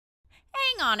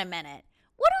hang on a minute.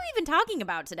 What are we even talking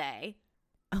about today?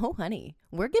 Oh, honey,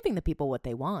 we're giving the people what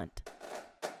they want.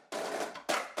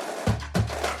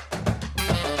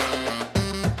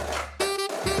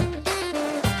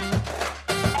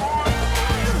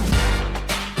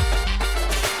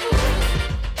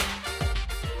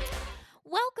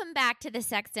 Welcome back to the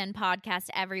Sex Den podcast,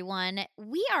 everyone.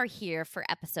 We are here for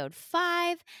episode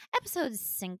 5, episode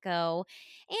 5, and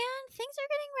things are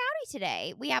getting rowdy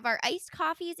today. We have our iced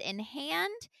coffees in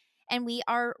hand, and we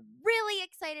are really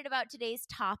excited about today's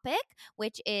topic,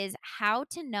 which is how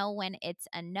to know when it's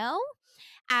a no.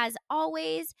 As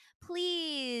always,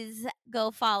 please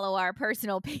go follow our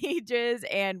personal pages,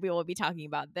 and we will be talking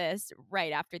about this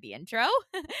right after the intro.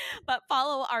 But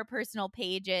follow our personal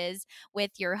pages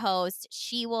with your host,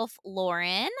 She-Wolf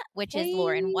Lauren, which is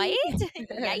Lauren White,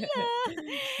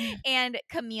 and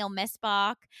Camille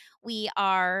Missbach. We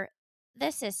are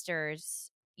the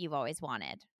sisters you've always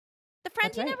wanted, the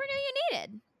friends you never knew you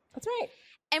needed. That's right.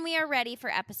 And we are ready for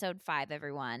episode 5,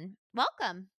 everyone.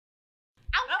 Welcome.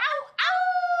 Ow, ow, ow!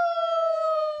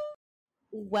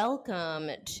 Welcome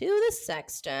to the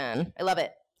Sex Den. I love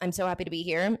it. I'm so happy to be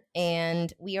here.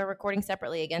 And we are recording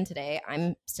separately again today.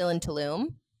 I'm still in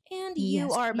Tulum. And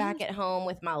you are back at home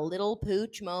with my little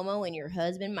pooch, Momo, and your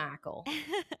husband, Michael.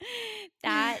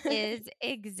 That is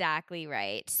exactly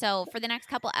right. So for the next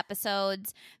couple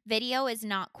episodes, video is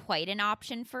not quite an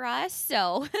option for us.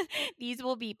 So these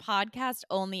will be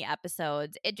podcast-only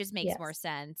episodes. It just makes more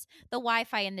sense. The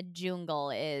Wi-Fi in the jungle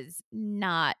is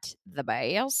not the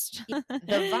best.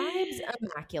 The vibe's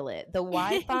immaculate. The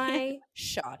Wi-Fi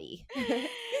shoddy.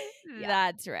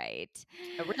 That's right.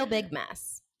 A real big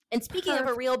mess. And speaking of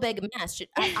a real big mess,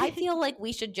 I feel like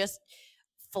we should just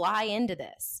fly into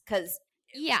this because,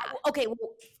 okay, well,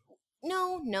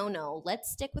 no. Let's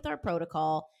stick with our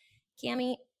protocol.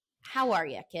 Cammie, how are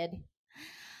you, kid?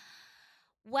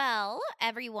 Well,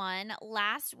 everyone,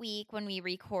 last week when we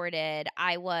recorded,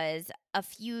 I was a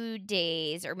few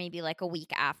days or maybe like a week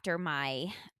after my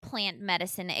plant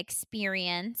medicine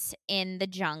experience in the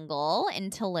jungle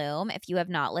in Tulum. If you have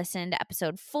not listened,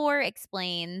 episode 4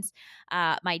 explains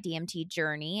my DMT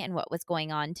journey and what was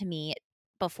going on to me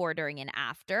before, during, and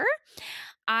after.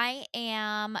 I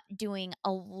am doing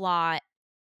a lot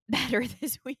better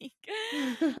this week.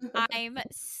 I'm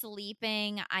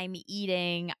sleeping, I'm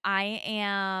eating, I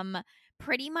am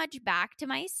pretty much back to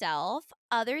myself,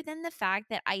 other than the fact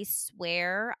that I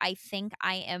swear I think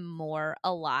I am more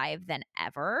alive than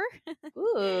ever.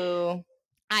 Ooh.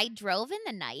 I drove in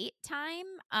the nighttime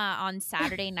on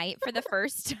Saturday night for the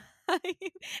first time.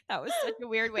 That was such a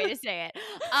weird way to say it.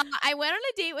 I went on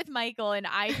a date with Michael and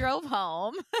I drove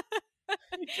home.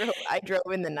 I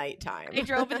drove in the nighttime. I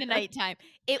drove in the nighttime.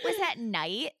 It was at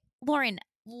night. Lauren,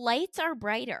 lights are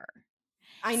brighter.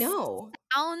 I know.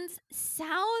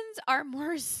 Sounds are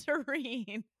more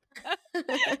serene.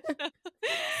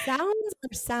 Sounds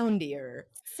are soundier.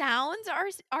 Sounds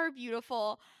are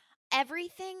beautiful.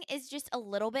 Everything is just a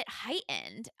little bit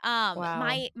heightened. Wow.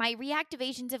 My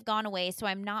reactivations have gone away, so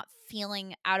I'm not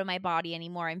feeling out of my body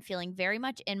anymore. I'm feeling very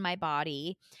much in my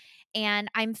body, and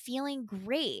I'm feeling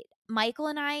great. Michael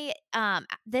and I,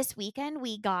 this weekend,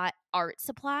 we got art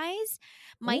supplies.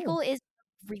 Michael is a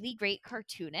really great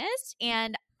cartoonist,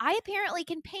 and I apparently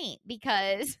can paint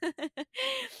because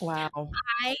wow,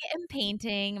 I am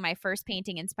painting my first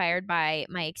painting inspired by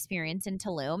my experience in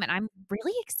Tulum, and I'm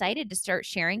really excited to start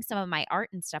sharing some of my art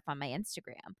and stuff on my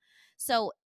Instagram.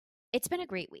 So it's been a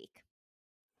great week.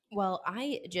 Well,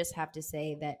 I just have to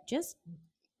say that just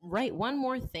write one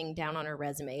more thing down on her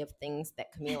resume of things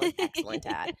that Camille is excellent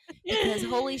at, because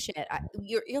holy shit,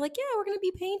 you're like, yeah, we're going to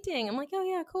be painting. I'm like, oh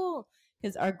yeah, cool.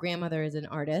 Because our grandmother is an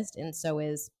artist and so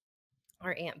is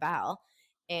our Aunt Val.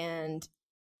 And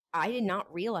I did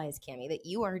not realize, Cammie, that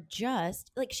you are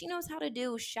just like, she knows how to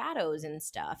do shadows and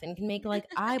stuff and can make like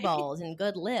eyeballs and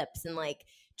good lips and like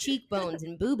cheekbones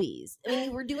and boobies. I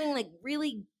mean, we're doing like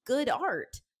really good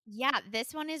art. Yeah,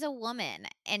 this one is a woman,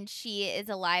 and she is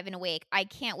alive and awake. I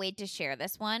can't wait to share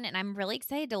this one, and I'm really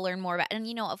excited to learn more about it.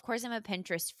 And, of course, I'm a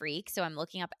Pinterest freak, so I'm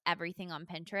looking up everything on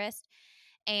Pinterest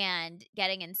and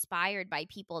getting inspired by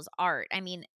people's art. I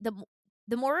mean, the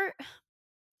more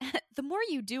the more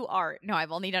you do art. No,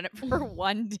 I've only done it for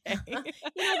one day. The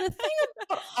thing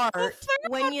about art,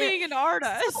 when you're being an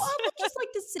artist. So I would just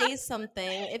like to say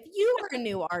something. If you are a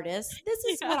new artist, this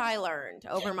is what I learned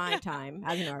over my time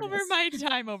as an artist. Over my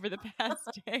time over the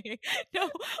past day. No,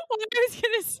 what I was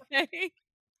going to say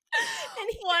And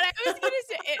he- What I was gonna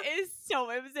say,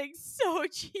 it was like so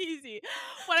cheesy.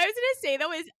 What I was gonna say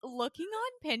though is looking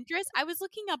on Pinterest, I was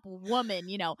looking up woman,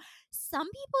 some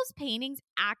people's paintings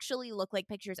actually look like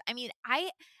pictures. I mean,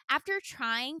 after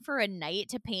trying for a night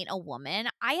to paint a woman,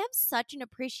 I have such an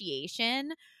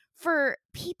appreciation for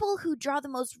people who paint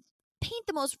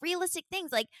the most realistic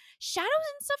things. Like shadows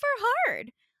and stuff are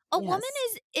hard. A woman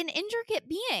Yes. is an intricate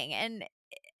being, and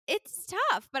it's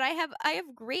tough, but I have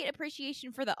great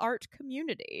appreciation for the art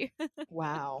community.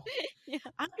 Wow. Yeah.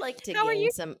 I'd like to How are gain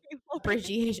you? some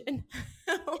appreciation.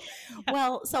 Yeah.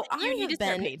 Well, so You I need to have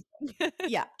start been, painting.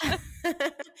 yeah. I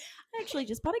actually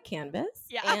just bought a canvas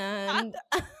Yeah. and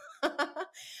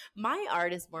my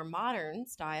art is more modern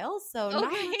style, so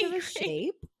not Okay, much of a great.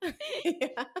 shape.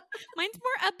 Yeah. Mine's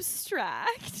more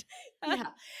abstract. Yeah.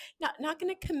 Not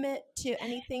going to commit to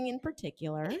anything in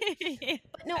particular.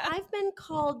 But no, I've been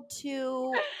called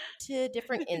to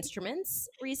different instruments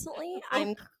recently.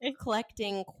 I'm Okay.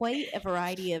 collecting quite a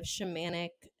variety of shamanic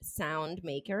sound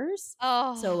makers.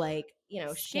 So Oh, like,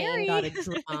 Shane got scary.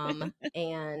 a drum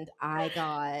and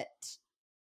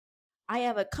I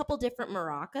have a couple different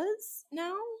maracas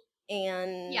now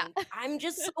Yeah. and I'm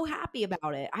just so happy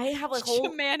about it. I have a whole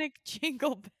Shamanic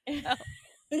jingle bell.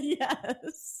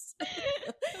 yes.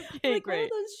 Okay, Like, what are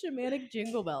great. those shamanic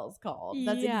jingle bells called?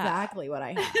 That's Yeah. exactly what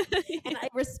I have. And I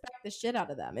respect the shit out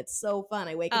of them. It's so fun.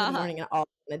 I wake up in the Uh-huh. morning and all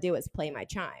I'm going to do is play my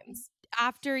chimes.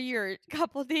 After your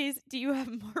couple days, do you have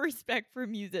more respect for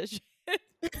musicians?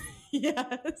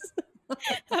 Yes.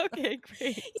 Okay,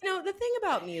 great. The thing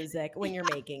about music when you're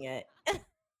making it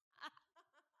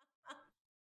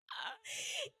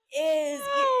is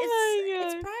Oh my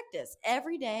it's God. practice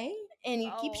every day and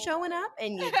you keep Oh. showing up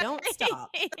and you don't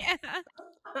stop. Yeah.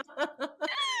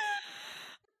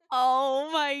 Oh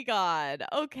my God.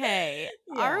 Okay.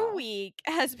 Our Yeah. week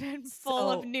has been full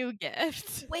of So new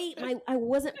gifts. wait, I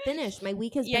wasn't finished. My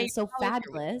week has Yeah, been you so tell us your week.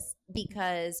 fabulous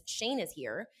because Shane is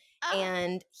here Oh,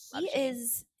 and love Shane.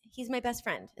 he's my best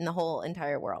friend in the whole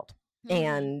entire world. Mhm.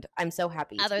 And I'm so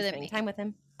happy to Other be than spending me. time with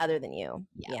him other than you.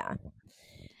 Yeah. Yeah.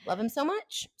 Love him so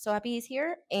much. So happy he's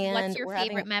here. And What's your we're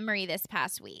favorite having memory this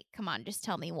past week? Come on, just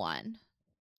tell me one.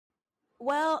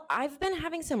 well, I've been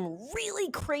having some really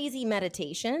crazy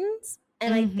meditations.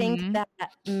 And I think that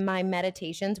my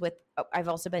meditations I've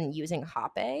also been using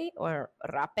hape or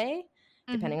rape,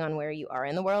 depending on where you are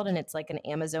in the world. And it's like an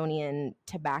Amazonian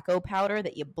tobacco powder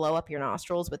that you blow up your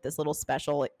nostrils with this little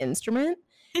special instrument.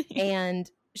 And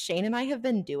Shane and I have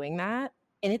been doing that.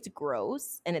 And it's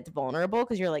gross and it's vulnerable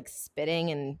because you're like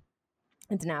spitting and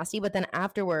it's nasty. But then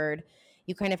afterward,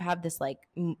 you kind of have this like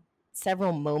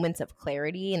several moments of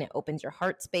clarity and it opens your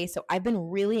heart space. So I've been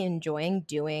really enjoying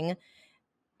doing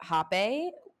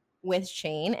hape with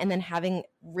Shane and then having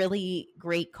really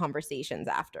great conversations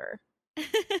after.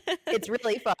 It's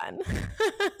really fun.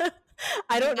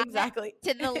 I don't exactly.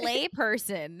 To the lay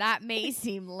person, that may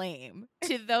seem lame.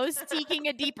 To those seeking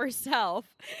a deeper self,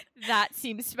 that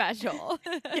seems special.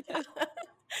 Yeah.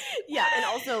 Yeah, and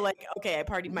also like, okay, I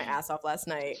partied my ass off last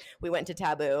night. We went to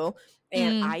Taboo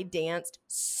and I danced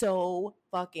so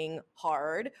fucking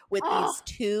hard with these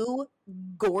two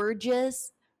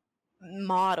gorgeous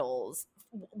models.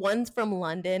 One's from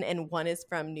London and one is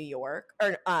from New York,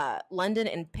 or London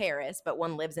and Paris, but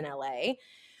one lives in LA.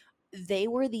 They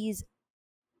were these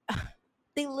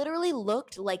they literally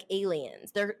looked like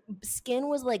aliens. Their skin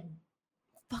was like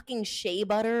fucking shea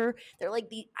butter. They're like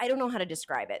I don't know how to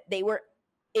describe it. They were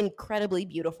incredibly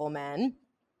beautiful men,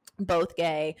 both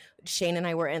gay. Shane and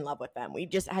I were in love with them. We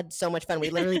just had so much fun. We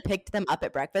literally picked them up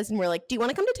at breakfast and we're like, do you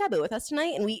want to come to Taboo with us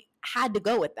tonight? And we had to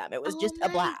go with them. It was just a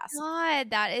blast. God,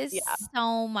 that is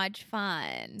so much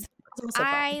fun. So fun.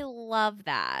 I love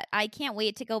that. I can't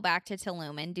wait to go back to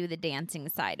Tulum and do the dancing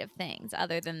side of things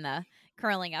other than the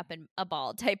curling up in a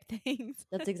ball type things.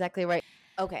 That's exactly right.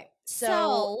 Okay.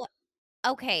 So,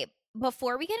 okay,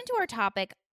 before we get into our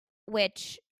topic,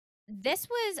 which this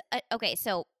was, okay,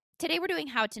 so today we're doing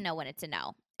how to know when it's a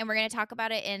no. And we're going to talk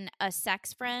about it in a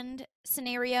sex friend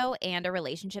scenario and a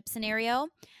relationship scenario.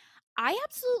 I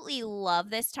absolutely love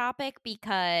this topic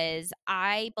because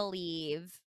I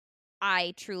believe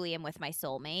I truly am with my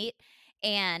soulmate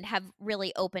and have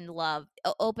really opened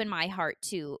my heart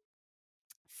to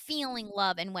feeling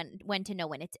love and when to know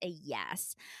when it's a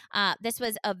yes. This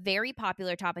was a very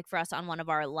popular topic for us on one of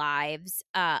our lives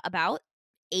about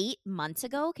 8 months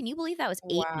ago. Can you believe that was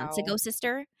 8 months ago,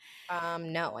 sister?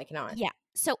 No, I cannot. Yeah.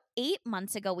 So 8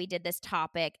 months ago, we did this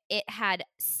topic. It had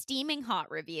steaming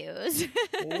hot reviews.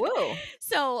 Whoa.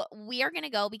 So we are going to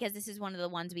go because this is one of the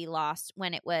ones we lost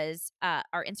when it was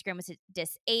our Instagram was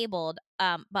disabled.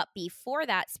 But before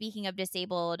that, speaking of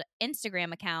disabled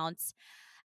Instagram accounts,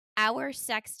 our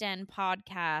Sexton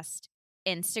podcast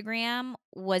Instagram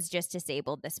was just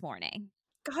disabled this morning.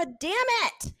 God damn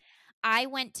it. I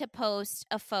went to post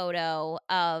a photo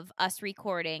of us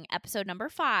recording episode number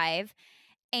 5,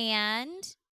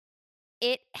 and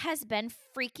it has been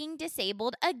freaking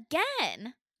disabled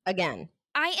again. Again.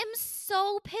 I am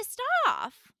so pissed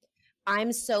off.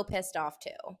 I'm so pissed off too.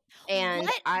 And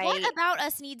what about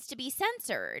us needs to be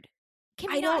censored?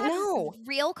 Can we I not don't have know.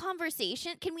 real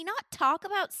conversation? Can we not talk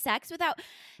about sex without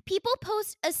people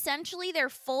post essentially their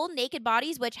full naked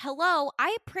bodies, which, hello,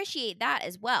 I appreciate that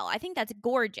as well. I think that's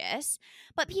gorgeous.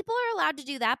 But people are allowed to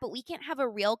do that, but we can't have a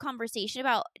real conversation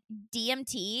about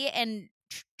DMT and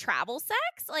travel sex?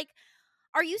 Like,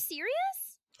 are you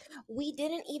serious? We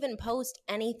didn't even post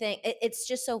anything. It's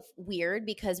just so weird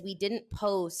because we didn't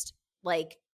post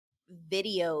like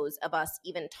videos of us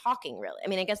even talking, really. I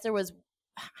mean, I guess there was.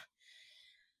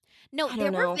 No,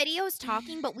 there were videos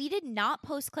talking, but we did not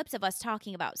post clips of us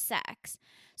talking about sex.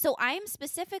 So I am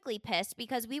specifically pissed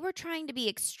because we were trying to be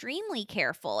extremely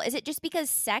careful. Is it just because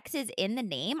sex is in the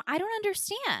name? I don't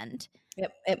understand.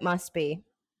 It must be.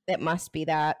 It must be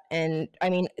that. And I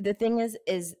mean, the thing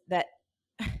is that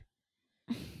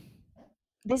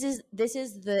this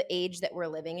is the age that we're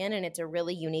living in, and it's a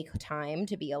really unique time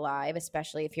to be alive,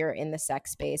 especially if you're in the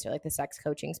sex space or like the sex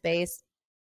coaching space,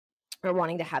 or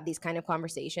wanting to have these kind of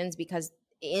conversations, because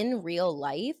in real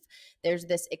life, there's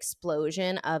this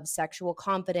explosion of sexual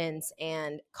confidence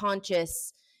and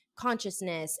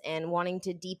consciousness and wanting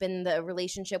to deepen the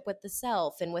relationship with the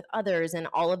self and with others and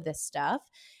all of this stuff.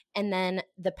 And then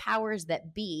the powers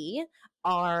that be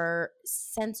are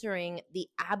censoring the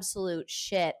absolute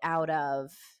shit out of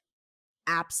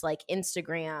apps like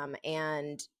Instagram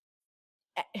and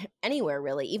anywhere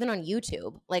really, even on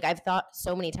YouTube. Like, I've thought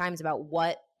so many times about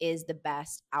what is the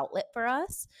best outlet for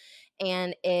us,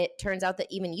 and it turns out that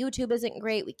even YouTube isn't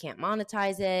great. We can't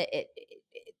monetize it.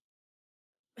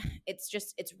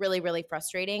 It's really, really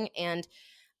frustrating. And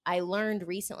I learned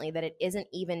recently that it isn't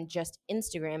even just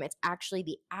Instagram, it's actually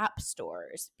the app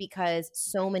stores, because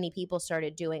so many people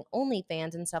started doing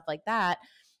OnlyFans and stuff like that,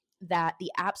 that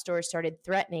the app stores started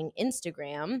threatening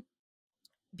Instagram,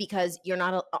 because you're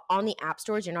not on the app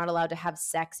stores, you're not allowed to have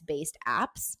sex-based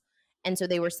apps. And so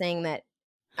they were saying that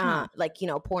like, you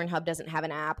know, Pornhub doesn't have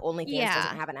an app, OnlyFans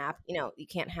doesn't have an app, you know, you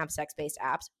can't have sex-based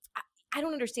apps. I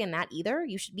don't understand that either.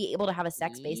 You should be able to have a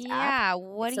sex-based app. Yeah,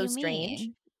 what do you strange.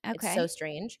 mean? Okay. It's so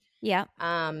strange. Yeah.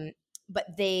 But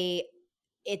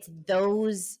it's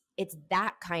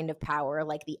that kind of power,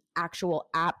 like the actual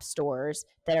app stores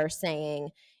that are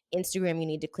saying, Instagram, you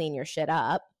need to clean your shit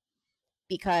up,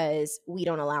 because we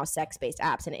don't allow sex-based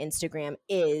apps. And Instagram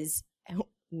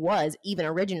was even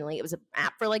originally, it was an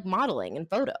app for like modeling and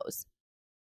photos.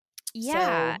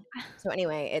 Yeah. So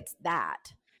anyway, it's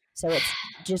that. So it's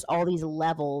just all these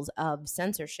levels of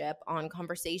censorship on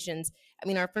conversations. I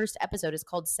mean, our first episode is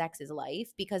called Sex is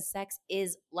Life, because sex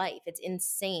is life. It's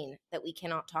insane that we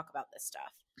cannot talk about this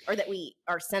stuff, or that we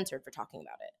are censored for talking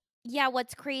about it. Yeah,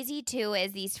 what's crazy too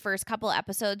is these first couple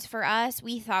episodes for us,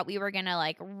 we thought we were going to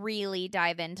like really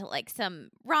dive into like some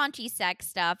raunchy sex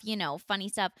stuff, you know, funny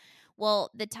stuff.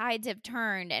 Well, the tides have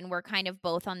turned and we're kind of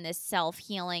both on this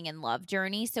self-healing and love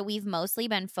journey. So we've mostly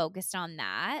been focused on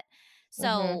that.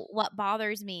 So what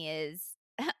bothers me is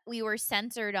we were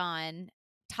censored on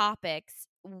topics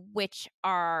which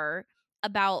are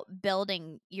about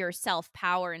building your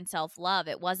self-power and self-love.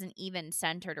 It wasn't even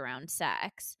centered around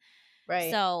sex.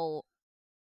 Right. So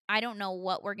I don't know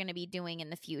what we're going to be doing in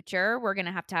the future. We're going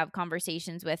to have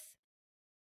conversations with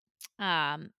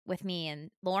me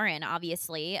and Lauren,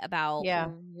 obviously, about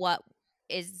what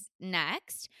is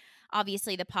next.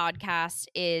 Obviously, the podcast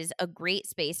is a great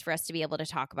space for us to be able to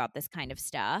talk about this kind of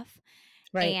stuff.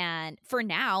 Right. And for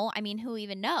now, I mean, who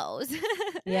even knows?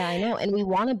 Yeah, I know. And we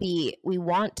want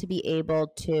to be able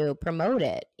to promote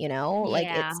it, you know? Like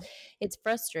it's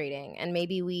frustrating. And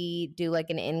maybe we do like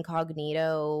an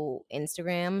incognito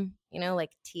Instagram, you know,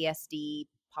 like TSD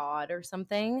pod or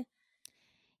something.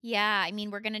 Yeah, I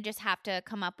mean, we're going to just have to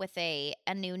come up with a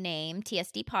new name.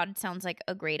 TSD Pod sounds like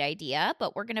a great idea,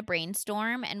 but we're going to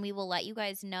brainstorm and we will let you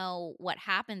guys know what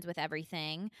happens with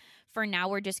everything. For now,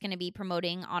 we're just going to be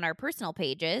promoting on our personal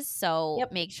pages. So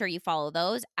make sure you follow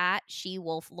those at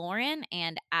SheWolfLauren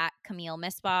and at Camille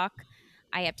Misbach.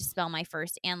 I have to spell my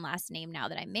first and last name now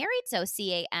that I'm married. So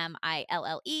CamilleMisbach.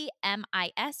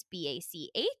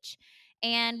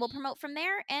 and we'll promote from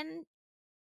there, and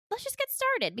let's just get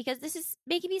started because this is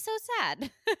making me so sad.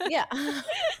 Yeah. No,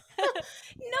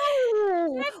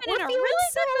 I've been we're in a feeling really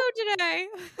so good mood today.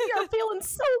 we are feeling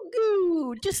so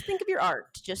good. Just think of your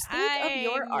art. Just think of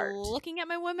your I'm art. looking at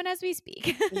my women as we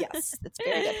speak. Yes, that's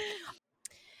very good.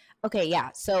 Okay, yeah.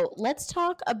 So let's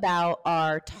talk about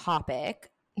our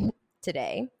topic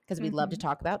today because we love to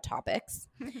talk about topics.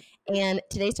 And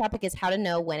today's topic is how to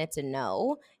know when it's a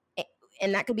no.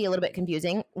 And that could be a little bit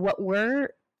confusing. What we're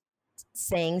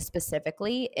saying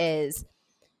specifically is,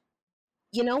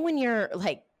 when you're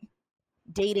like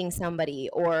dating somebody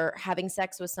or having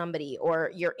sex with somebody,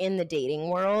 or you're in the dating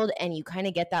world and you kind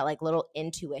of get that like little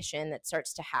intuition that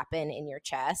starts to happen in your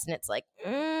chest, and it's like,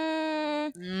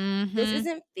 this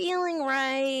isn't feeling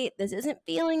right. This isn't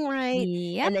feeling right.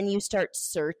 Yep. And then you start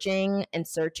searching and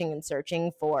searching and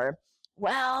searching for,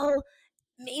 well,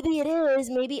 maybe it is.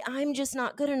 Maybe I'm just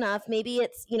not good enough. Maybe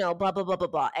it's, blah, blah, blah, blah,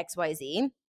 blah, XYZ.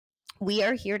 We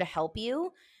are here to help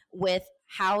you with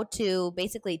how to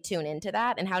basically tune into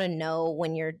that and how to know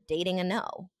when you're dating a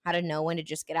no, how to know when to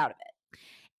just get out of it.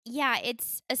 Yeah,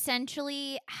 it's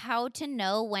essentially how to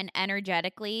know when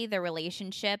energetically the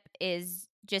relationship is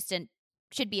just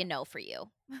should be a no for you.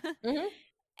 Mm-hmm.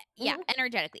 Yeah,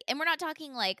 energetically. And we're not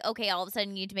talking like, okay, all of a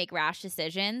sudden you need to make rash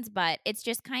decisions, but it's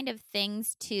just kind of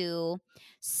things to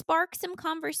spark some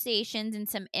conversations and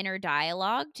some inner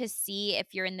dialogue to see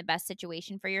if you're in the best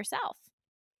situation for yourself.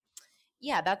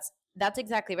 Yeah, that's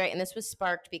exactly right. And this was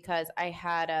sparked because I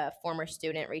had a former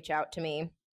student reach out to me,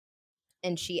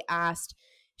 and she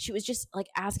was just like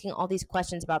asking all these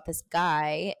questions about this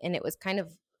guy, and it was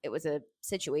a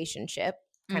situationship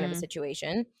kind of a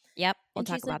situation. Yep, we'll And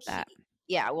talk about that.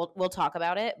 Yeah, we'll talk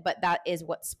about it, but that is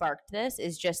what sparked this,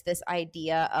 is just this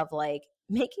idea of like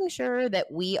making sure that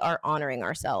we are honoring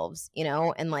ourselves,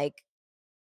 and like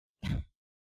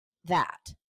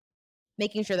that,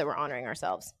 making sure that we're honoring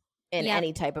ourselves in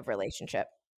any type of relationship.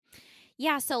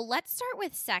 Yeah, so let's start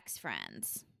with sex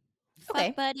friends. Okay.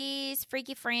 Fuck buddies,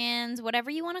 freaky friends, whatever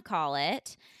you want to call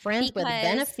it. Friends with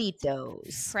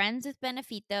benefitos. Friends with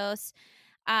benefitos.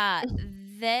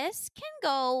 This can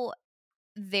go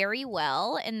very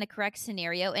well in the correct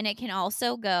scenario, and it can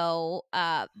also go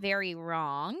very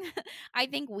wrong. I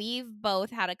think we've both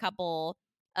had a couple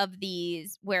of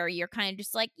these where you're kind of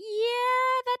just like,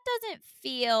 yeah, that doesn't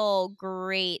feel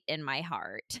great in my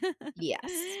heart.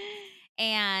 Yes.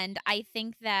 And I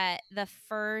think that the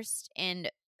first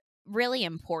and really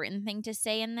important thing to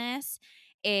say in this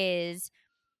is,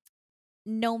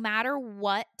 no matter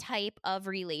what type of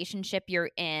relationship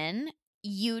you're in,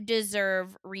 you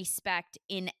deserve respect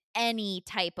in any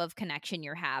type of connection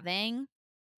you're having.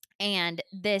 And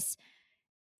this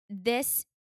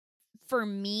for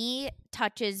me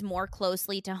touches more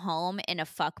closely to home in a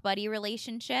fuck buddy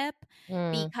relationship,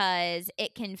 because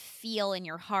it can feel in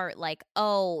your heart like,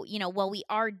 oh, well, we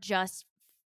are just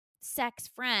sex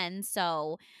friends,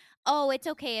 so it's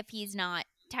okay if he's not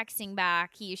texting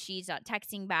back, she's not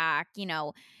texting back,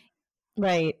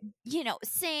 right,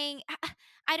 saying,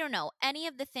 I don't know, any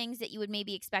of the things that you would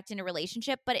maybe expect in a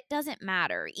relationship, but it doesn't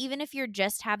matter. Even if you're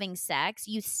just having sex,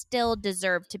 you still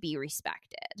deserve to be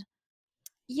respected.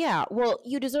 Yeah, well,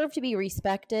 you deserve to be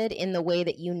respected in the way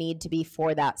that you need to be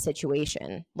for that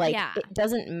situation. Like, it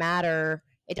doesn't matter.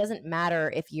 It doesn't matter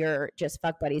if you're just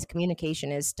fuck buddies. Communication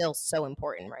is still so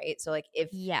important, right? So, like,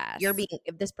 if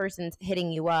this person's hitting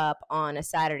you up on a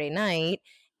Saturday night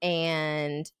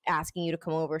and asking you to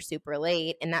come over super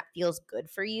late, and that feels good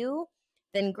for you,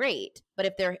 then great. But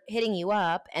if they're hitting you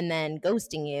up and then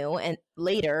ghosting you and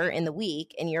later in the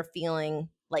week and you're feeling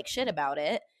like shit about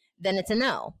it, then it's a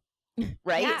no.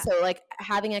 Right. Yeah. So like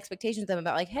having expectations of them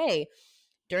about like, hey,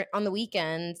 on the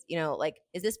weekends, like,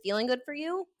 is this feeling good for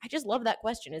you? I just love that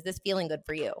question. Is this feeling good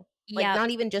for you? Like, not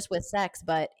even just with sex,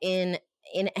 but in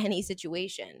any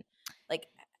situation. Like,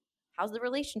 how's the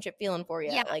relationship feeling for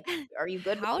you? Yeah. Like, are you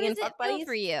good How with being does fuck it feel buddies?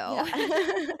 for you?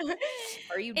 Yeah.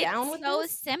 Are you down with so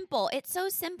this? simple. It's so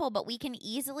simple, but we can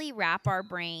easily wrap our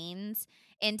brains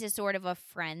into sort of a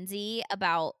frenzy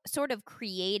about sort of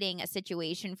creating a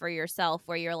situation for yourself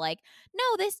where you're like, no,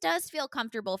 this does feel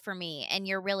comfortable for me, and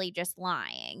you're really just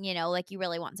lying, like you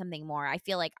really want something more. I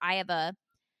feel like I have a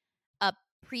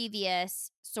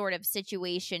previous sort of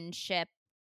situationship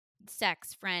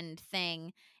sex friend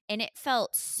thing, and it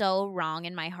felt so wrong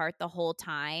in my heart the whole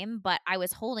time, but I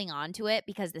was holding on to it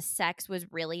because the sex was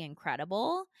really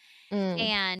incredible,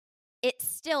 and it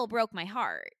still broke my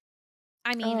heart.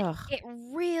 I mean, it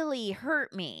really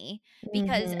hurt me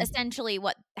because essentially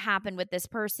what happened with this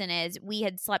person is we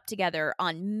had slept together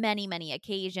on many, many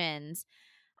occasions.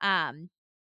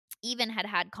 even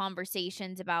had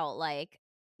conversations about, like,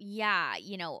 yeah,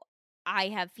 I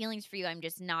have feelings for you. I'm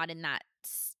just not in that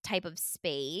type of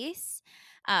space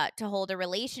to hold a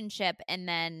relationship. And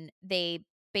then they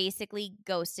basically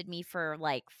ghosted me for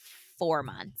like 4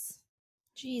 months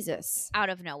Jesus. out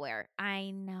of nowhere.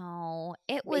 I know.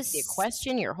 It Makes you was,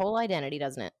 question your whole identity,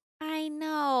 doesn't it? I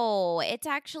know. It's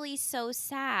actually so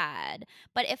sad.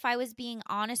 But if I was being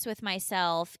honest with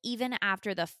myself, even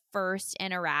after the first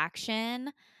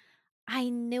interaction, I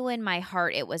knew in my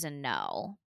heart it was a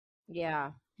no.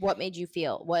 Yeah. What made you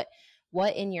feel?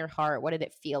 What in your heart? What did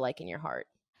it feel like in your heart?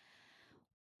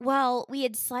 Well, we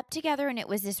had slept together and it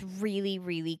was this really,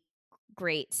 really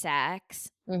great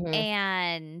sex. Mhm.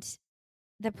 And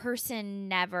the person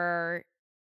never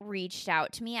reached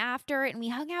out to me after, and we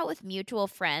hung out with mutual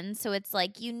friends. So it's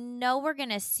like, we're going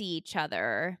to see each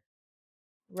other.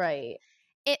 Right.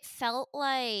 It felt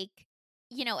like,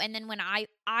 and then when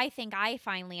I think I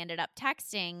finally ended up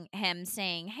texting him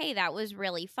saying, "Hey, that was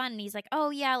really fun." And he's like, "Oh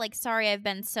yeah, like sorry I've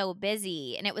been so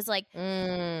busy." And it was like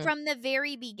Mm, from the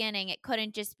very beginning, it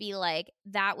couldn't just be like,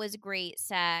 "That was great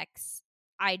sex.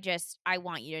 I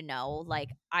want you to know like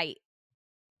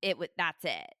that's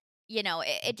it."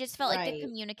 It just felt like the right.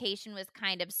 communication was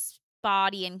kind of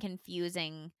spotty and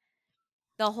confusing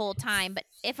the whole time. But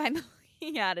if I'm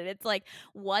looking at it, it's like,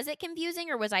 was it confusing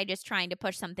or was I just trying to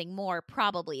push something more?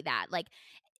 Probably that. Like,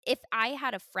 if I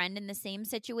had a friend in the same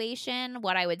situation,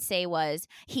 what I would say was,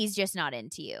 he's just not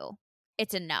into you.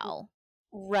 It's a no.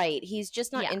 Right. He's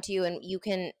just not Yeah. into you, and you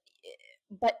can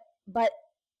but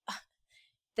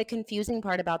the confusing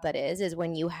part about that is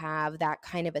when you have that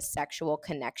kind of a sexual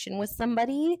connection with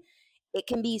somebody, it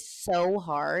can be so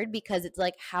hard because it's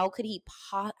like how could he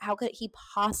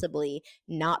possibly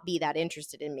not be that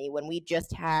interested in me when we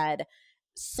just had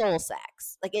soul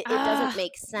sex? Like it doesn't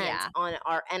make sense Yeah. on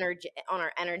our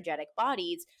energetic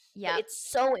bodies. But Yep. it's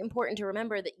so important to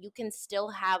remember that you can still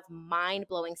have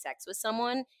mind-blowing sex with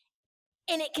someone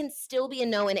and it can still be a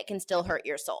no and it can still hurt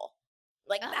your soul.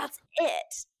 Like Ugh. that's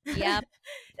it. Yep.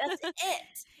 That's it.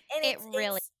 And It it's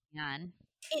really it's can.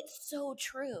 it's so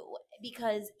true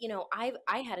because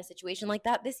I had a situation like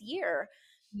that this year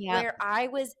Yep. where I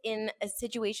was in a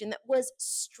situation that was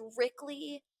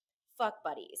strictly fuck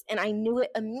buddies and I knew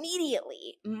it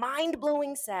immediately.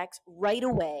 Mind-blowing sex right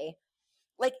away.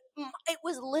 Like it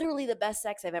was literally the best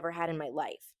sex I've ever had in my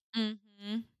life. Mhm.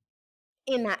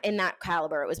 In that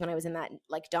caliber, it was when I was in that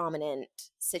like dominant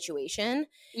situation.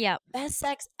 Yep. Best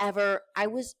sex ever. I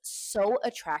was so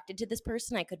attracted to this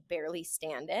person, I could barely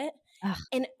stand it. Ugh.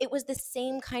 And it was the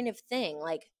same kind of thing.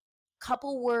 Like,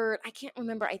 couple word, I can't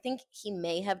remember. I think he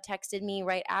may have texted me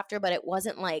right after, but it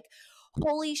wasn't like,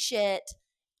 holy shit,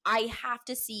 I have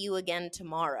to see you again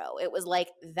tomorrow. It was like,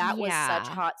 that was such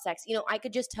Yeah. hot sex. I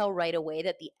could just tell right away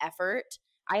that the effort,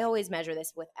 I always measure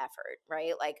this with effort,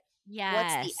 right? Like,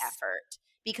 what's the Yes. effort? I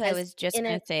Because was just in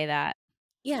gonna a say that.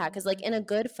 yeah, because like in a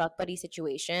good fuck buddy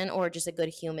situation or just a good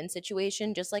human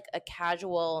situation, just like a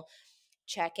casual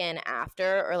check in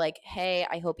after, or like, hey,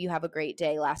 I hope you have a great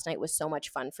day. Last night was so much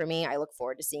fun for me. I look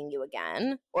forward to seeing you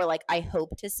again. Or like, I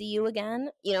hope to see you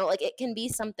again. Like it can be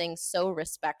something so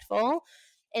respectful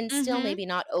and still Mhm. maybe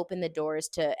not open the doors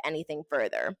to anything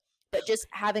further, but just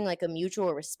having like a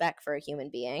mutual respect for a human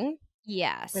being.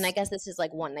 And I Yes. guess this is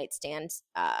like one night stands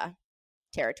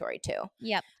territory too.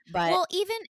 Yep. But Well,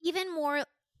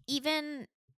 even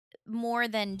more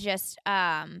than just,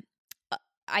 uh,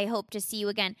 I hope to see you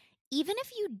again. Even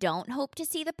if you don't hope to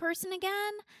see the person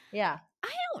again, yeah,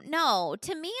 I don't know.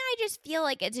 To me, I just feel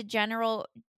like it's a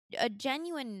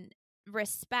genuine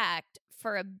respect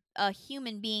for a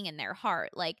human being in their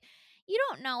heart. Like, you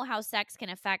don't know how sex can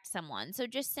affect someone. So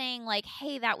just saying, like,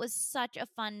 hey, that was such a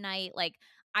fun night. Like,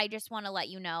 I just want to let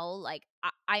you know, like,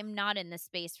 I'm not in the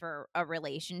space for a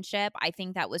relationship. I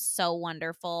think that was so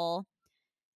wonderful.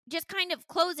 Just kind of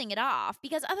closing it off,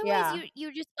 because otherwise yeah.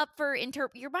 you're just up for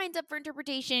your mind's up for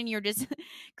interpretation. You're just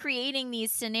creating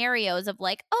these scenarios of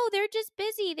like, "Oh, they're just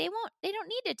busy. They don't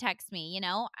need to text me," I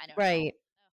don't know. Right.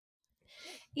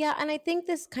 Yeah, and I think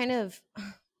this kind of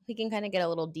we can kind of get a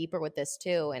little deeper with this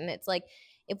too. And it's like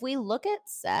if we look at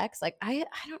sex, like I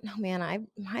don't know, man,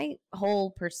 my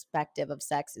whole perspective of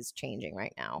sex is changing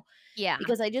right now Yeah.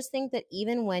 because I just think that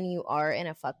even when you are in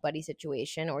a fuck buddy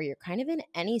situation or you're kind of in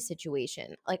any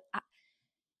situation, like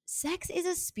sex is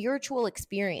a spiritual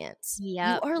experience. You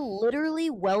Yep. are literally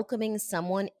welcoming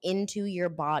someone into your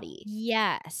body.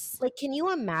 Yes. Like, can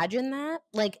you imagine that?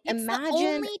 Like, It's the imagine,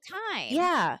 only time.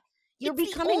 yeah, you're It's the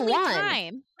becoming only one.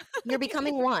 time. You're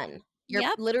becoming one. You're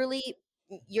Yep. literally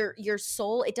your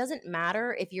soul. It doesn't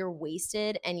matter if you're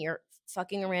wasted and you're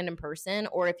fucking a random person,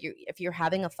 or if you're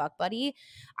having a fuck buddy,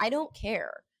 I don't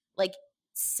care. Like,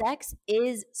 sex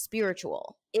is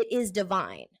spiritual. It is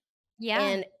divine. Yeah.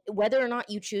 And whether or not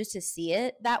you choose to see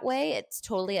it that way, it's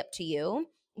totally up to you.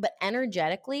 But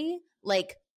energetically,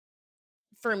 like,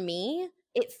 for me,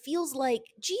 it feels like,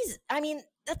 geez, I mean,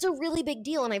 that's a really big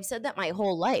deal. And I've said that my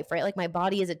whole life, right? Like, my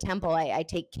body is a temple. I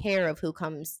take care of who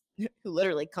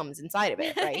literally comes inside of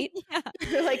it, right?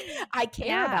 Yeah. Like, I care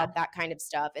Yeah. about that kind of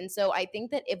stuff. And so I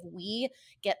think that if we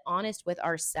get honest with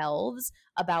ourselves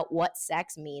about what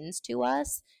sex means to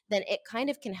us, then it kind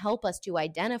of can help us to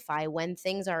identify when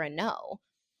things are a no.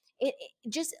 It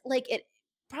just like, it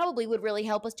probably would really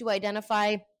help us to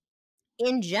identify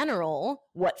in general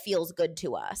what feels good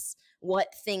to us,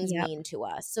 what things Yep. mean to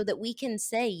us, so that we can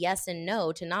say yes and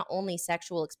no to not only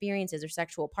sexual experiences or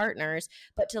sexual partners,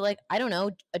 but to, like, I don't know,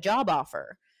 a job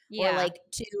offer, or Yeah. like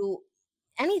to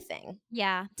anything.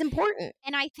 Yeah. It's important.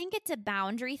 And I think it's a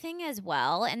boundary thing as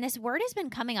well. And this word has been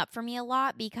coming up for me a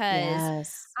lot because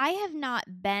Yes. I have not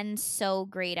been so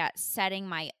great at setting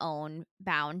my own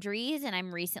boundaries. And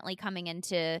I'm recently coming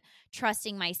into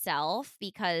trusting myself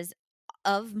because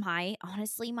of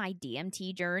honestly, my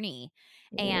DMT journey,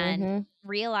 and Mhm.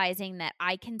 realizing that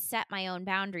I can set my own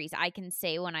boundaries. I can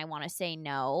say when I want to say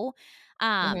no.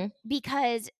 Mhm.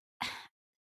 Because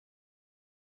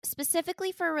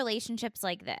specifically for relationships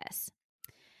like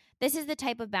this is the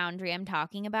type of boundary I'm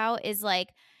talking about, is like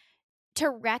to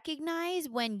recognize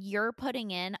when you're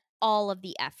putting in all of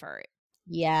the effort.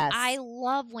 I Yes.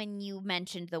 love when you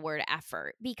mentioned the word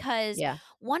effort, because Yeah.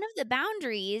 one of the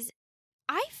boundaries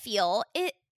I feel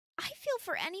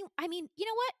for I mean, you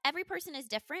know what? Every person is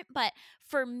different, but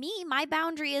for me, my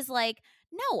boundary is like,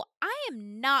 no, I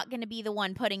am not going to be the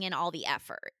one putting in all the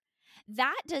effort.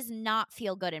 That does not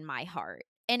feel good in my heart.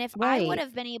 And if I would Right.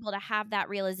 have been able to have that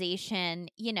realization,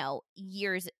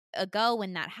 years ago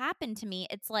when that happened to me,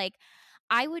 it's like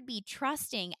I would be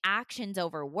trusting actions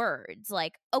over words.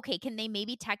 Like, okay, can they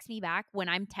maybe text me back when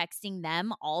I'm texting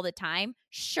them all the time?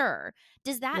 Sure.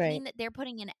 Does that Right. mean that they're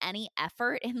putting in any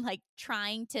effort in like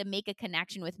trying to make a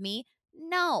connection with me?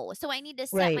 No. So I need to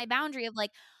set Right. my boundary of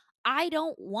like, I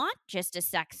don't want just a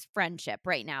sex friendship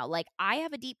right now. Like, I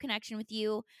have a deep connection with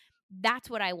you. That's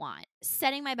what I want.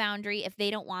 Setting my boundary. If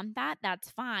they don't want that, that's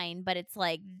fine. But it's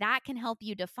like that can help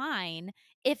you define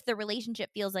if the relationship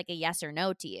feels like a yes or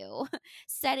no to you.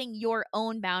 Setting your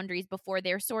own boundaries before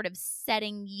they're sort of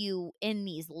setting you in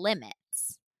these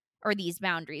limits or these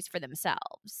boundaries for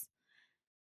themselves.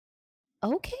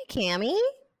 Okay, Cammy.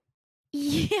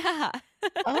 Yeah.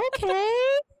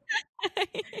 Okay.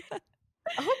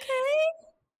 Okay.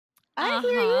 I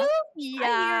hear Uh-huh. you. I hear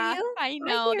Yeah. you. I I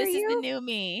know. hear This is the you. new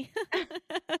me.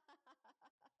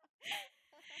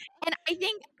 And I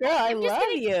think Girl, I I'm just love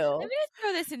gonna I'm you. gonna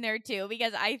throw this in there too,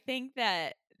 because I think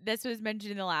that this was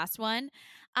mentioned in the last one.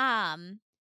 Um,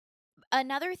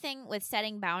 Another thing with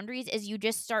setting boundaries is you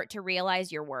just start to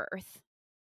realize your worth.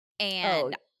 Oh,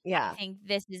 And I yeah. think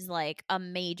this is like a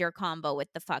major combo with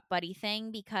the fuck buddy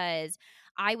thing, because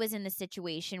I was in the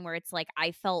situation where it's like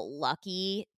I felt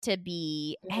lucky to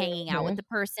be hanging out with Mhm. the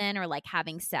person or like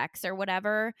having sex or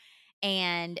whatever.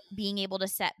 And being able to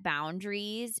set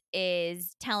boundaries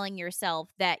is telling yourself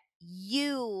that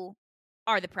you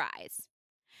are the prize.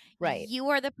 Right. You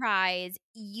are the prize.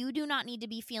 You do not need to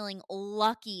be feeling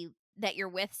lucky that you're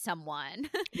with someone.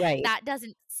 Right. That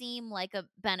doesn't seem like a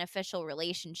beneficial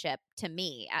relationship to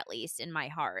me, at least in my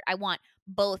heart. I want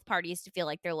both parties to feel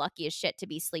like they're lucky as shit to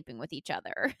be sleeping with each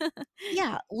other.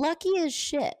 Yeah, lucky as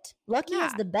shit. Lucky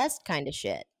is Yeah. the best kind of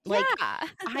shit. Like, Yeah.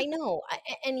 I know.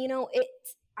 And you know,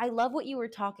 I love what you were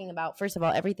talking about. First of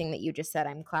all, everything that you just said,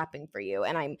 I'm clapping for you,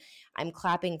 and I'm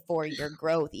clapping for your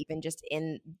growth, even just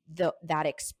in that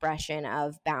expression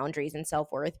of boundaries and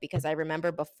self-worth, because I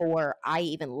remember before I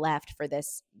even left for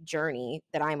this journey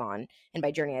that I'm on, and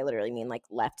by journey I literally mean like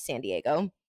left San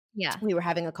Diego. Yeah. We were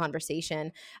having a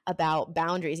conversation about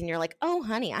boundaries, and you're like, "Oh,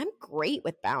 honey, I'm great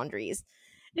with boundaries."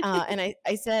 And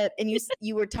I said, and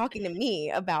you were talking to me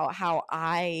about how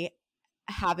I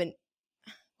haven't.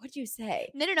 What'd you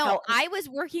say? No, no, no. How I was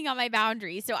working on my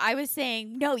boundaries. So I was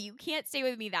saying, no, you can't stay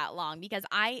with me that long because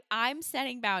I'm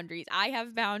setting boundaries. I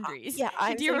have boundaries. yeah,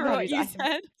 I'm Do you setting remember what boundaries. you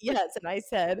said? Yes, and I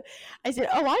said,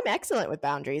 "Oh, I'm excellent with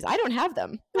boundaries. I don't have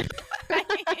them. I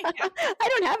I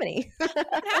don't have any." don't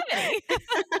have any.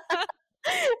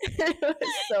 It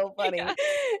was so funny. Yeah.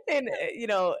 And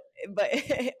but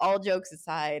all jokes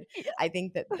aside, Yeah. I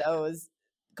think that those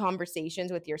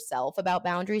conversations with yourself about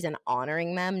boundaries and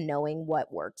honoring them, knowing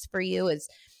what works for you, is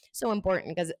so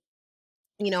important, because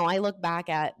I look back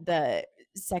at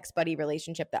sex buddy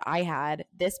relationship that I had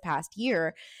this past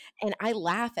year. And I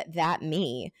laugh at that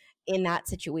me in that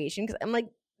situation because I'm like,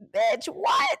 bitch,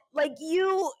 what? Like,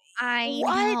 you, I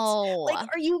what? Like, know.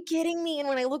 are you kidding me? And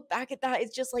when I look back at that,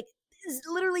 it's just like, it's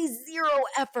literally zero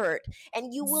effort.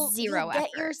 And you'll Zero get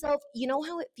effort. yourself, you know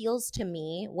how it feels to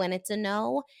me when it's a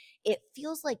no? It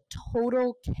feels like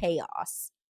total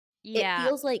chaos. It Yeah.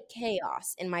 feels like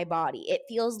chaos in my body. It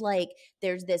feels like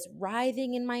there's this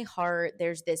writhing in my heart.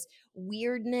 There's this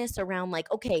weirdness around, like,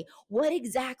 okay, what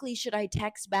exactly should I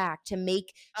text back to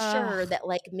make sure Ugh, that,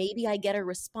 like, maybe I get a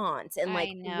response? And like,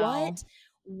 I know.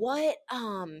 what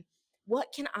what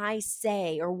can I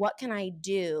say or what can I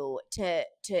do to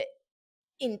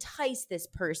entice this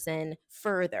person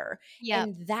further? Yep.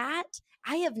 And that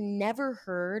I have never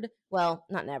heard, well,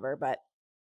 not never, but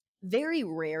very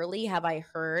rarely have I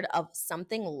heard of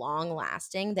something long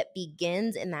lasting that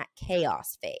begins in that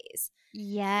chaos phase.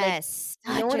 Like, Yes.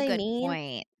 you know Such what a I good mean?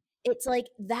 point. It's like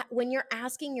that when you're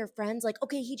asking your friends, like,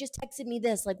 okay, he just texted me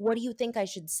this. Like, what do you think I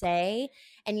should say?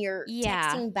 And you're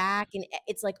Yeah. texting back, and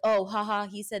it's like, oh, haha,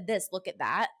 he said this. Look at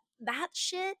that. That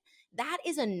shit, that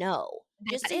is a no.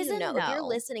 Just That so is you a know, if you're no.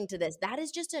 listening to this, that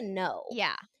is just a no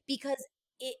Yeah. because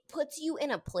it puts you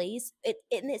in a place.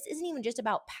 And this isn't even just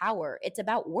about power, it's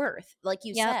about worth. Like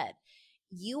you Yep. said,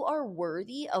 you are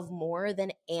worthy of more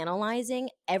than analyzing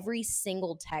every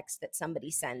single text that somebody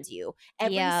sends you,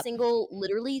 every Yep. single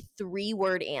literally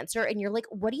 3-word answer. And you're like,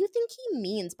 what do you think he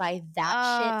means by that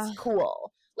shit's Uh,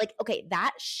 cool? Like, okay,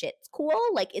 that shit's cool.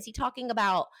 Like, is he talking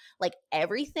about like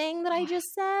everything that I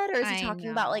just said? Or is he I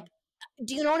talking about like, know.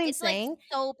 do you know what I'm It's, like, saying?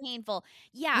 so painful.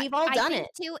 Yeah, We've all I done think it.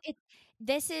 too,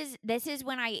 this is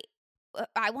when I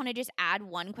wanna just add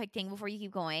one quick thing before you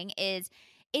keep going, is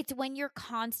it's when you're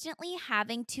constantly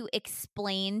having to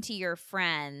explain to your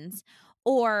friends,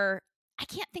 or I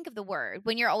can't think of the word,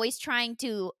 when you're always trying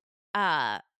to,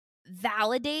 uh,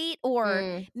 validate or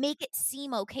Mm, make it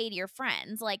seem okay to your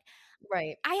friends. Like,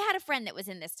 right. I had a friend that was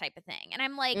in this type of thing, and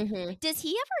I'm like, Mm-hmm. "Does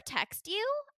he ever text you?"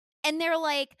 And they're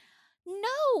like,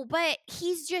 "No, but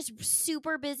he's just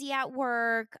super busy at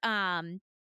work.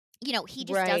 He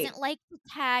just Right. doesn't like to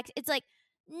text." It's like,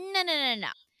 "No, no, no,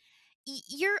 no.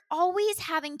 You're always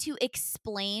having to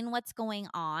explain what's going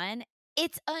on.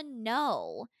 It's a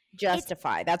no. It's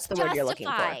Justify. That's the word you're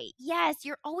looking for. justify. Yes,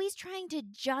 you're always trying to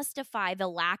justify the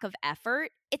lack of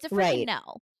effort. It's a freaking Right.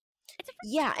 no. It's a freaking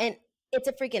Yeah, no. and it's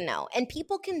a freaking no. And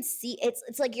people can see it's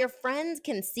like your friends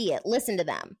can see it. Listen to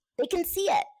them. They can see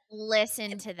it.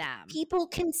 Listen to them." People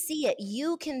can see it.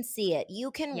 You can see it.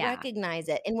 You can Yeah. recognize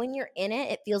it. And when you're in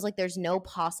it, it feels like there's no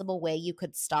possible way you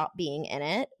could stop being in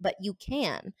it, but you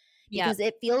can Yep. because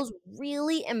it feels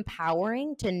really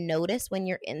empowering to notice when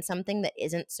you're in something that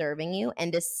isn't serving you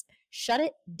and to shut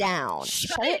it down.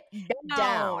 Shut Shut it it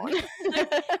down. down.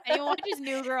 Anyone watches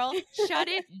New Girl, shut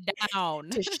it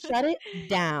down. To shut it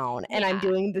down. And I'm Yeah.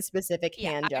 doing the specific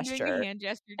Yeah, hand I'm doing the gesture. hand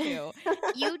gesture too.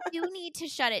 You do need to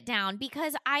shut it down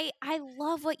because I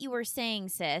love what you were saying,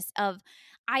 sis, of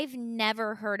I've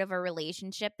never heard of a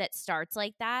relationship that starts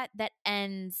like that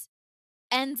ends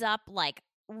up like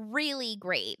really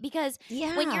great, because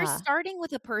when you're Yeah. starting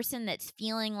with a person that's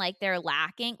feeling like they're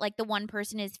lacking, like the one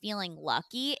person is feeling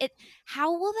lucky, it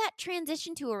how will that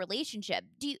transition to a relationship?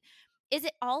 Is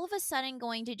it all of a sudden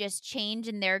going to just change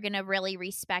and they're going to really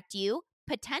respect you?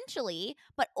 Potentially,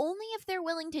 but only if they're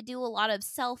willing to do a lot of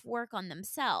self-work on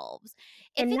themselves.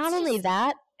 If And not it's only just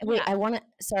that, wait, yeah, I wanna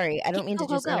sorry, I don't mean to go,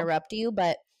 go, just go. interrupt you,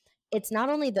 but it's not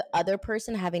only the other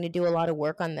person having to do a lot of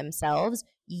work on themselves,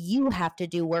 you have to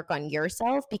do work on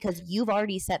yourself because you've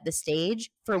already set the stage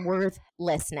for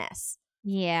worthlessness.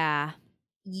 Yeah.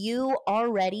 You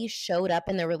already showed up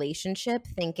in the relationship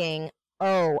thinking,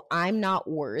 "Oh, I'm not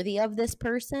worthy of this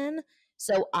person,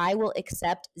 so I will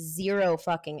accept 0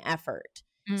 fucking effort."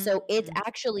 So it's Mhm.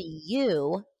 actually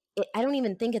you. I don't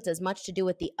even think it's as much to do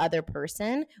with the other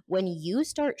person. When you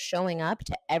start showing up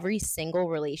to every single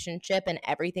relationship and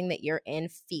everything that you're in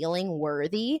feeling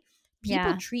worthy,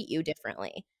 people Yeah, treat you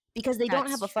differently because they don't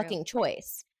that's have a true. fucking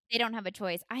choice. They don't have a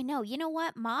choice. I know. You know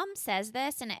what? Mom says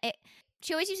this, and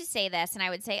she always used to say this, and I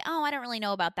would say, "Oh, I don't really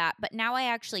know about that." But now I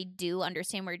actually do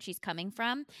understand where she's coming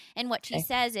from. And what she Okay.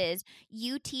 says is,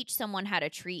 you teach someone how to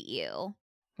treat you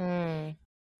Mm.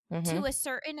 to Mhm. a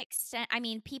certain extent. I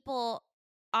mean, people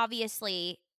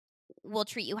obviously will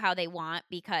treat you how they want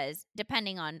because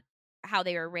depending on how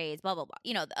they were raised, blah, blah,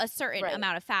 blah, a certain Right.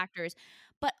 amount of factors.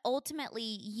 But ultimately,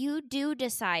 you do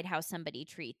decide how somebody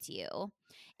treats you.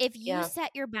 If you Yeah.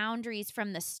 set your boundaries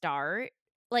from the start,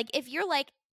 like if you're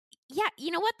like, yeah,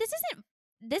 you know what? This isn't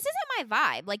this isn't my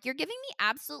vibe. Like, you're giving me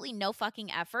absolutely no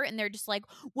fucking effort. And they're just like,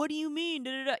 what do you mean?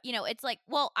 Da, da, da. You know, it's like,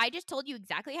 well, I just told you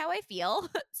exactly how I feel.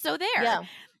 So there. Yeah.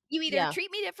 You either Yeah. treat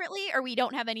me differently or we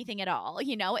don't have anything at all.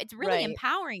 You know, it's really Right.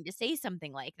 empowering to say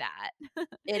something like that.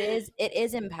 It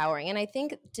is empowering. And I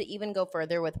think to even go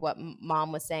further with what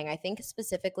mom was saying, I think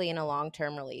specifically in a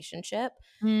long-term relationship,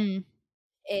 Mm,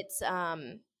 it's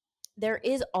there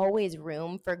is always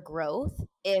room for growth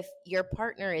if your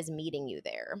partner is meeting you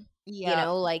there. yep.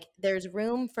 Like there's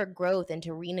room for growth and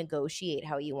to renegotiate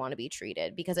how you want to be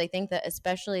treated, because I think that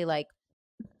especially like,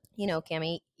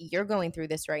 Cami, you're going through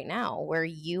this right now where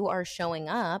you are showing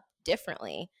up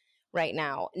differently right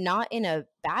now, not in a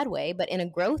bad way, but in a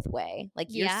growth way. Like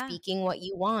you're Yeah. speaking what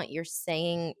you want, you're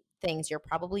saying things, you're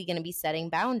probably going to be setting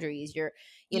boundaries.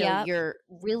 Yep. You're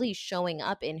really showing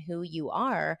up in who you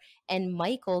are, and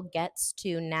Michael gets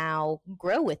to now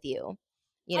grow with you,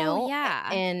 Oh,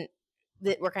 yeah. and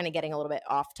that we're kind of getting a little bit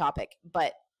off topic,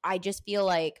 but I just feel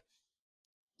like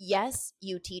yes,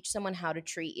 you teach someone how to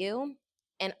treat you,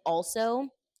 and also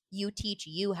you teach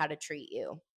you how to treat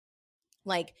you.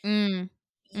 Like Mm,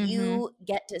 mhm. you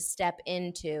get to step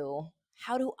into,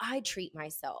 how do I treat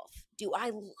myself? Do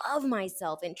I love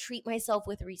myself and treat myself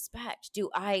with respect?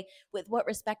 With what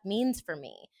respect means for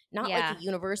me? Not like a Yeah.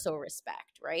 universal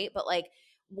respect, right? But like,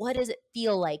 what does it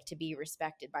feel like to be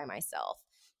respected by myself?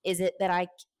 Is it that I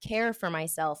care for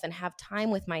myself and have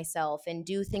time with myself and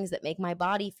do things that make my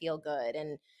body feel good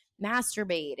and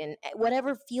masturbate and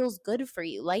whatever feels good for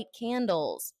you, light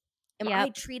candles? Am I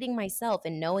Yep. treating myself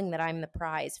and knowing that I'm the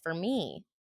prize for me?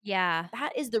 Yeah.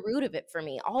 That is the root of it for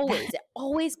me, always. It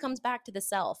always comes back to the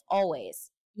self,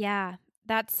 always. Yeah,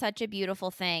 that's such a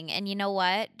beautiful thing. And you know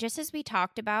what? Just as we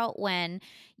talked about when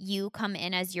you come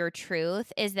in as your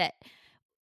truth, is that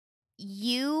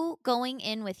you going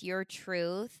in with your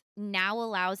truth now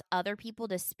allows other people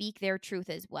to speak their truth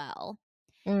as well.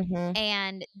 Mhm.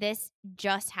 And this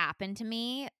just happened to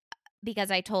me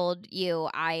because I told you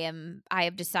I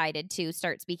have decided to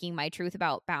start speaking my truth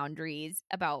about boundaries,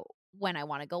 about when I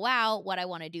want to go out, what I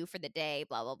want to do for the day,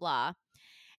 blah blah blah.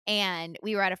 And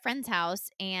we were at a friend's house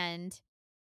and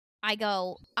I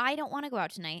go, "I don't wanna go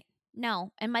out tonight."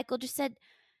 "No." And Michael just said,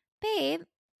 "Babe,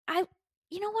 I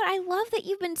you know what? I love that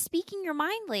you've been speaking your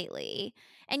mind lately,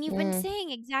 and you've been Mm,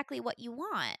 saying exactly what you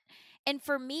want." And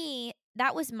for me,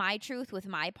 that was my truth with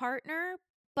my partner,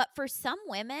 but for some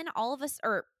women, all of us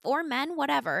or men,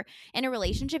 whatever, in a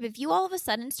relationship, if you all of a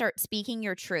sudden start speaking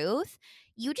your truth,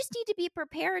 you just need to be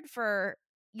prepared for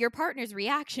your partner's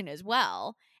reaction as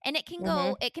well, and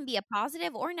mhm, it can be a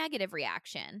positive or negative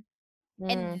reaction.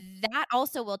 And mm. that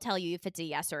also will tell you if it's a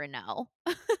yes or a no.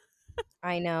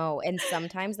 I know, and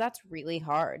sometimes that's really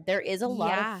hard. There is a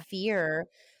lot of Yeah. fear.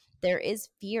 There is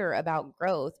fear about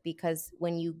growth because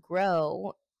when you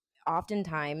grow,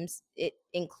 oftentimes it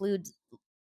includes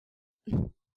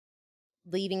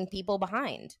leaving people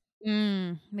behind.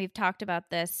 We've talked about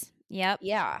this. Yep.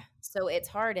 Yeah. So it's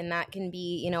hard, and that can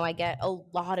be, I get a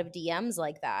lot of DMs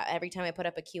like that. Every time I put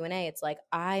up a Q&A, it's like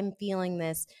I'm feeling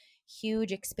this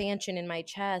huge expansion in my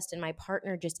chest and my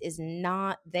partner just is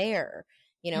not there.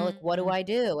 Like what do Mm. I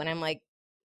do? And I'm like,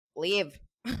 leave.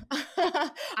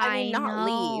 I mean, I not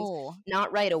leave, know.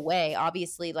 not right away.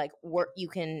 Obviously, like you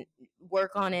can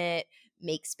work on it,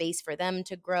 make space for them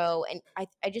to grow, and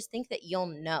I just think that you'll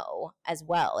know as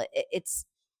well.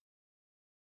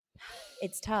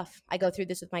 It's tough. I go through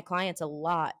this with my clients a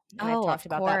lot, and I've Oh, talked of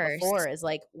about that before, course. is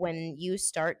like when you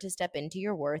start to step into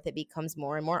your worth, it becomes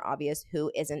more and more obvious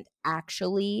who isn't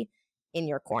actually in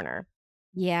your corner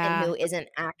and Yeah. who isn't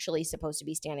actually supposed to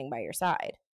be standing by your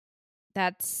side.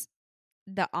 That's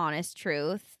the honest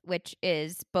truth, which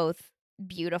is both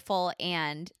beautiful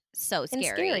and so And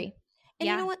scary. scary. And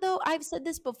you know Yeah. what though? I've said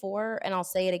this before and I'll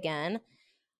say it again.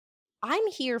 I'm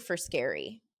here for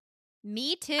scary.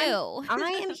 Me I'm too.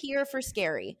 I am here for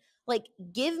scary. Like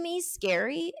give me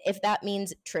scary if that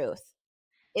means truth.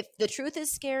 If the truth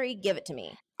is scary, give it to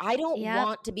me. I don't Yep.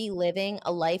 want to be living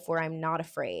a life where I'm not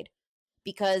afraid,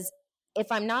 because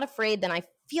if I'm not afraid, then I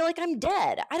feel like I'm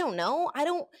dead. I don't know.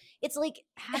 It's like,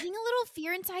 Having a little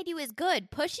fear inside you is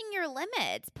good. Pushing your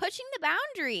limits, pushing the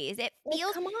boundaries. It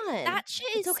feels come on. that shit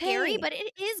It's is scary, okay. but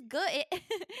it is good.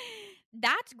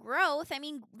 That's growth. I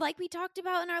mean, like we talked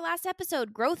about in our last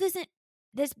episode, growth isn't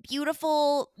this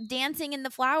beautiful dancing in the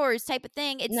flowers type of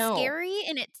thing. It's No. scary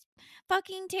and it's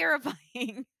fucking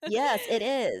terrifying, Yes, it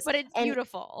is. but it's And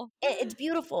beautiful. it's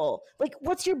beautiful. Like,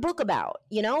 what's your book about?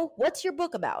 What's your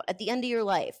book about at the end of your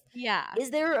life? Yeah.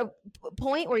 Is there a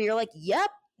point where you're like,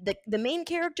 yep, the main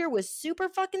character was super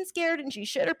fucking scared and she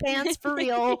shit her pants for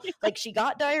real. Like she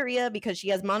got diarrhea because she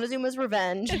has Montezuma's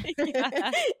revenge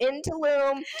Yeah. in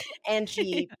Tulum, and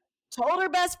she told her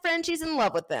best friend she's in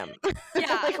love with them.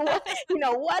 Yeah. Like what,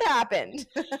 what happened?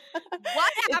 What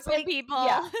It's happened, like, people?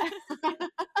 yeah.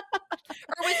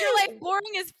 Or was your life boring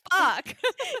as fuck?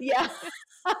 Yeah.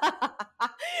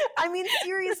 I mean,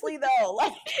 seriously though,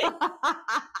 like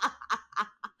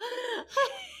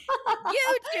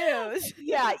You choose.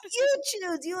 yeah, you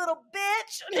choose, you little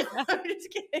bitch. No, I'm just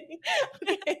kidding.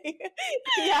 Okay.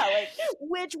 Yeah, like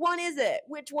which one is it?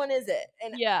 Which one is it?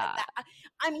 And Yeah.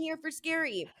 I'm here for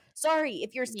scary. Sorry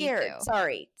if you're Me scared. too.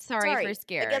 Sorry. Sorry for But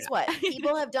scared. guess what?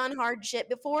 People have done hard shit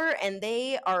before and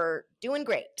they are doing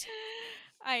great.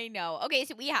 I know. Okay,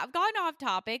 so we have gone off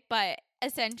topic, but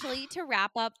essentially to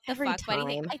wrap up the Every fuck buddy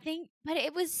thing, time. I think, but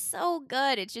it was so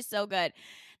good. It's just so good.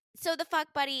 So the fuck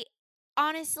buddy,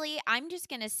 honestly, I'm just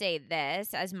gonna say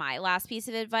this as my last piece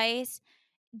of advice.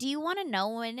 Do you want to know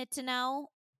when it's a no?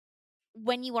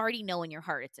 When you already know in your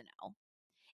heart it's a no.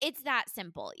 It's that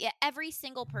simple. Yeah, every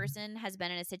single person has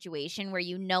been in a situation where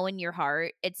you know in your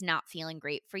heart it's not feeling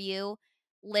great for you.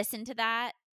 Listen to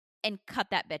that and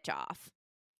cut that bitch off.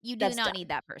 You do That's not done. need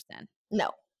that person. No,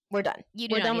 we're done. You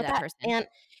do We're not done need with that that. person.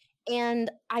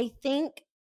 And I think,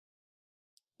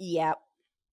 yep.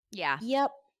 Yeah.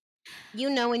 Yep. You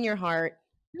know in your heart.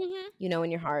 Mm-hmm. You know in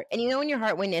your heart. And you know in your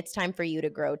heart when it's time for you to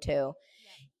grow too.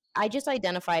 I just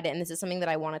identified it, and this is something that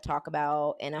I want to talk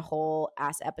about in a whole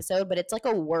ass episode, but it's like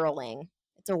a whirling.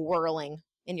 It's a whirling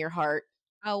in your heart.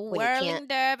 A whirling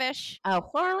dervish. A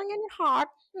whirling in your heart.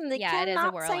 They Yeah, it is a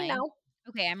cannot whirling. say no.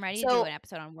 Okay, I'm ready to do an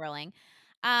episode on whirling.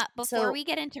 Before we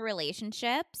get into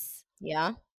relationships,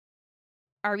 yeah,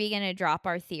 are we going to drop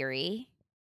our theory?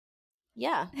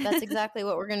 Yeah, that's exactly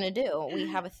what we're going to do. We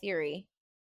have a theory.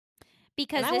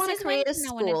 Because I want to create a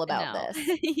school about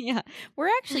this. Yeah, we're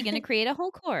actually going to create a whole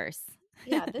course.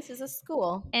 Yeah, this is a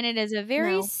school. And it is a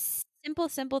very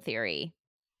simple theory.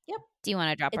 Yep. Do you want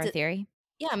to drop our theory?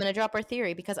 Yeah, I'm going to drop our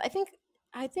theory because I think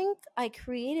I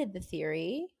created the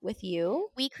theory with you.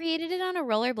 We created it on a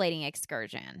rollerblading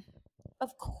excursion.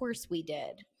 Of course we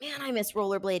did. Man, I miss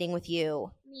rollerblading with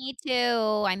you. Me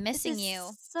too. I'm missing you.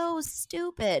 So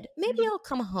stupid. Maybe I'll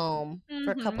come home for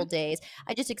a couple days.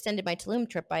 I just extended my Tulum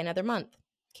trip by another month.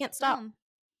 Can't stop.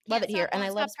 Love it here. And I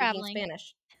love speaking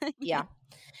Spanish. Yeah.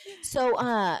 So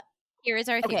here is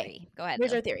our theory. Go ahead.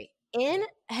 Here's our theory. In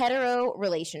hetero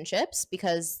relationships,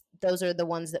 because those are the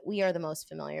ones that we are the most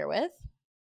familiar with,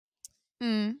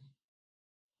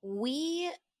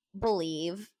 we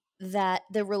believe that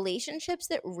the relationships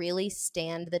that really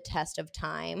stand the test of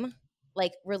time,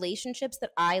 like relationships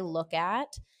that I look at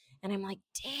and I'm like,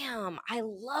 damn, I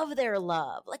love their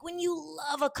love. Like when you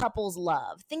love a couple's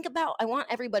love, I want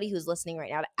everybody who's listening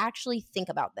right now to actually think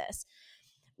about this.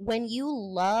 When you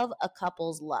love a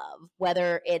couple's love,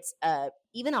 whether it's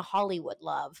even a Hollywood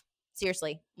love,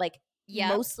 seriously, like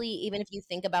mostly even if you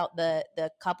think about the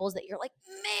couples that you're like,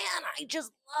 man, I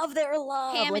just love their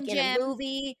love. Pam like and in Jim. a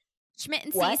movie. Schmidt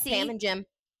and Cece. Pam and Jim.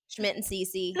 Schmidt and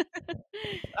Cece.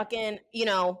 Fucking,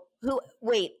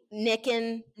 Nick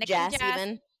and Jess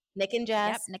even. Nick and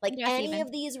Jess. Yep, like any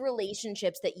of these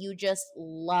relationships that you just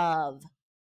love,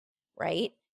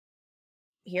 right?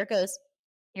 Here it goes.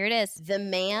 Here it is. The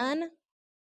man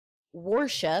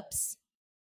worships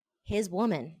his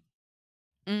woman.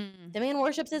 The man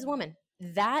worships his woman.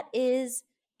 That is,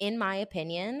 in my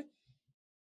opinion,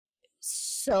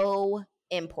 so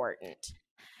important.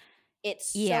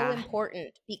 It's so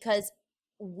important because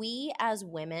we as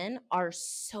women are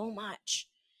so much.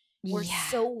 We're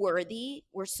so worthy.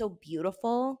 We're so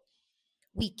beautiful.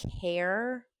 We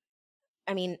care.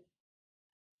 I mean,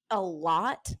 a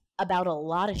lot about a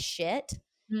lot of shit.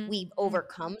 We've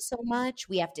overcome so much.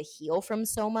 We have to heal from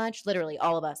so much. Literally,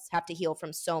 all of us have to heal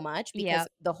from so much because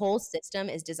the whole system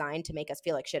is designed to make us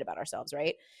feel like shit about ourselves,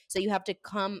 right? So you have to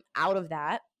come out of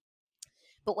that.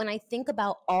 But when I think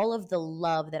about all of the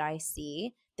love that I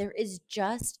see, there is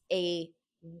just a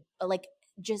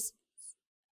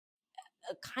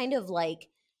kind of like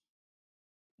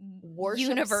worship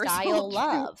universal style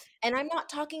love. And I'm not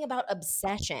talking about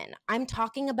obsession. I'm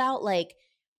talking about like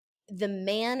the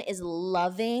man is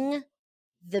loving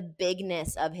the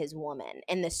bigness of his woman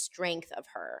and the strength of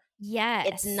her. Yes.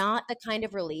 It's not the kind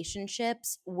of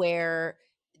relationships where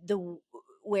the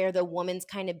woman's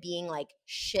kind of being like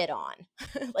shit on.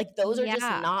 Like those are just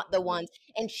not the ones.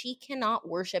 And she cannot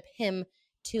worship him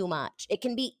too much. It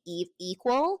can be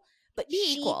equal, but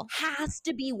she has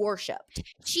to be worshipped.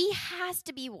 She has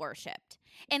to be worshipped.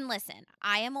 And listen,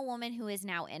 I am a woman who is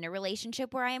now in a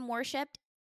relationship where I am worshipped.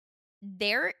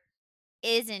 There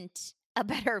isn't a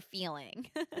better feeling.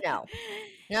 No.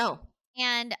 No.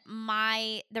 And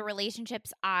the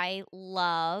relationships I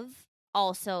love,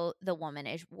 also the woman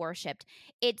is worshipped.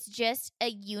 It's just a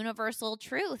universal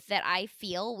truth that I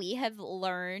feel we have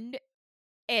learned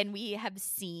and we have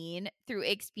seen through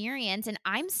experience, and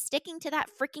I'm sticking to that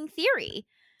freaking theory.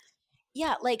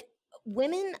 Yeah, like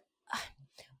women,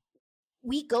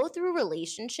 we go through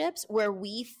relationships where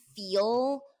we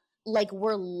feel like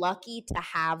we're lucky to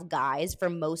have guys for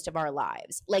most of our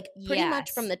lives. Like pretty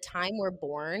much from Yes. the time we're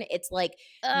born, it's like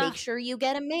Ugh. make sure you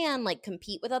get a man, like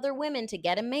compete with other women to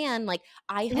get a man. Like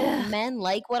I hope Ugh. men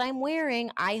like what I'm wearing.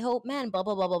 I hope men blah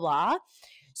blah blah blah blah.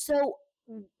 So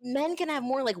men can have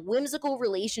more like whimsical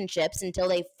relationships until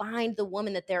they find the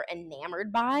woman that they're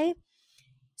enamored by.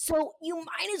 So you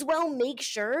might as well make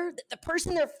sure that the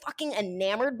person they're fucking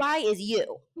enamored by is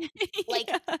you. Like,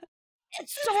 Yeah.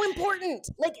 it's so important.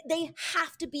 Like, they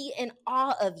have to be in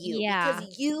awe of you Yeah.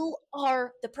 because you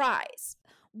are the prize.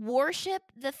 Worship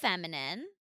the feminine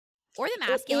or the It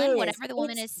masculine, is. whatever the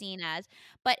woman It's is seen as,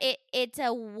 but it's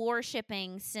a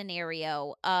worshiping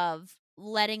scenario of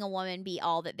letting a woman be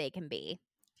all that they can be.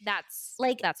 That's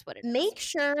like, that's what it is. make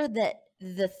sure that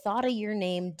the thought of your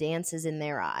name dances in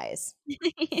their eyes.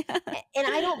 Yeah. And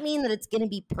I don't mean that it's going to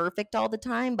be perfect all the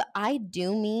time, but I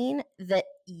do mean that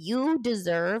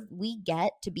we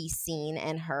get to be seen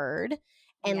and heard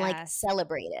and like Yes.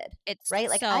 celebrated, It's right?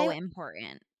 Like so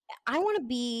important. I want to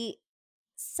be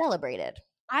celebrated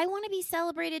I wanna be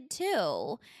celebrated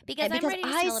too because I'm because ready to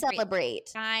I celebrate.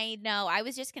 celebrate. I know, I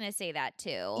was just gonna say that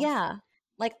too. Yeah.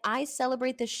 Like I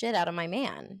celebrate the shit out of my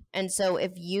man. And so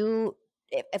if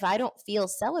I don't feel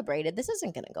celebrated, this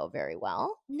isn't going to go very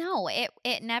well. No,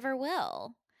 it never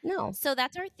will. No. So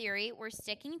that's our theory, we're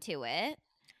sticking to it.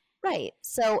 Right.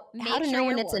 So how Make to sure know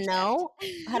when you're it's a worshipped. no?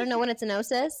 How to know when it's a no,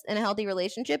 sis, in a healthy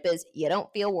relationship is you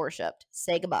don't feel worshipped.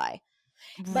 Say goodbye.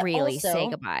 But Really say also,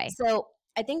 goodbye. so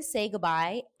I think say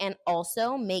goodbye and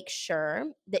also make sure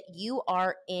that you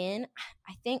are in,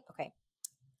 I think, okay,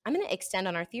 I'm going to extend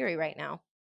on our theory right now.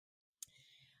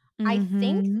 I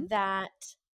think Mhm.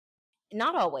 that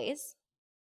not always,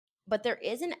 but there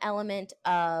is an element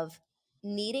of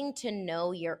needing to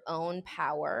know your own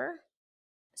power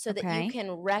so that you Okay.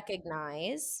 can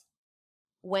recognize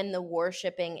when the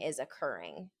worshiping is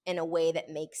occurring in a way that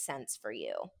makes sense for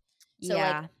you. So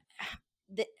like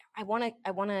Yeah. I want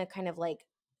to kind of like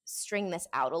string this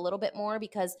out a little bit more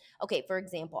because okay, for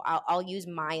example, I'll use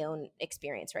my own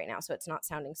experience right now so it's not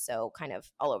sounding so kind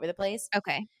of all over the place.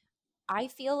 Okay. I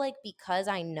feel like because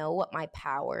I know what my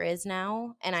power is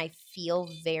now and I feel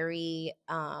very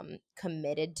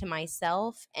committed to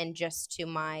myself and just to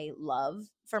my love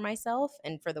for myself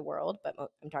and for the world, but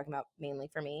I'm talking about mainly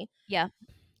for me, Yeah.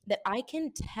 that I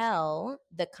can tell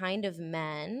the kind of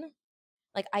men,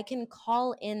 like I can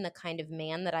call in the kind of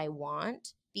man that I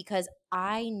want because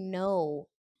I know,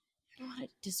 I don't know how to Well,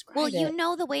 describe you it.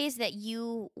 know the ways that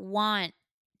you want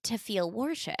to feel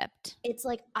worshipped. It's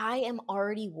like I am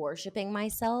already worshiping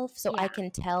myself, so I Yeah.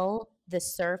 can tell the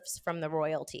serfs from the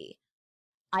royalty.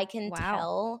 I can Wow.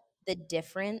 tell the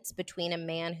difference between a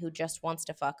man who just wants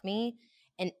to fuck me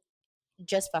and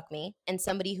just fuck me and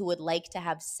somebody who would like to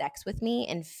have sex with me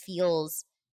and feels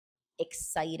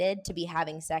excited to be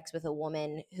having sex with a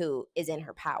woman who is in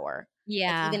her power. Like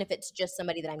Yeah. even if it's just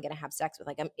somebody that I'm going to have sex with,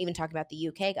 like I'm even talking about the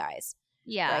UK guys,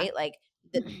 Yeah. right? Like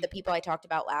the people I talked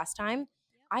about last time,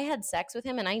 I had sex with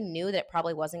him and I knew that it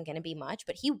probably wasn't going to be much,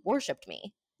 but he worshiped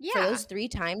me. For Yeah. those 3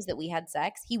 times that we had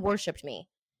sex, he worshiped me.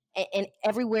 And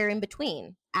everywhere in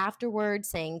between. Afterwards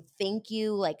saying thank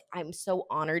you, like I'm so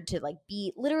honored to like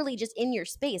be literally just in your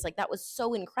space. Like that was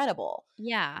so incredible.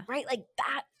 Yeah. Right? Like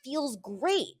that feels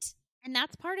great. And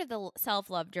that's part of the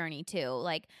self-love journey too.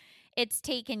 Like it's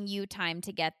taken you time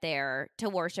to get there to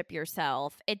worship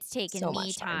yourself. It's taken So me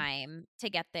much time. time to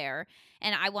get there.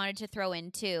 And I wanted to throw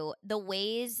in too, the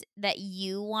ways that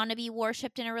you want to be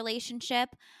worshiped in a relationship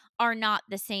are not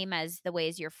the same as the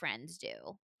ways your friends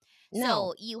do. No.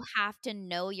 So you have to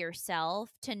know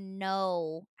yourself to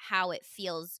know how it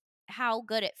feels, how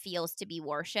good it feels to be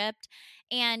worshiped.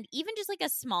 And even just like a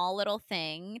small little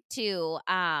thing to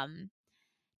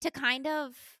kind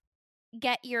of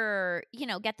get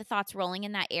get the thoughts rolling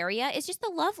in that area is just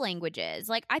the love languages.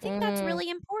 Like, I think that's Mhm. really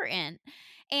important.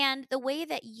 And the way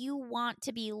that you want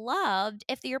to be loved,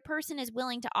 if your person is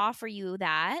willing to offer you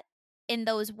that in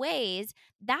those ways,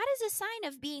 that is a sign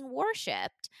of being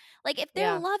worshiped. Like, if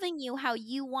they're Yeah. loving you how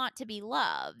you want to be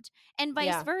loved, and vice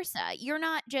Yeah. versa, you're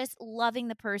not just loving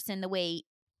the person the way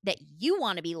that you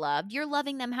want to be loved, you're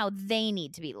loving them how they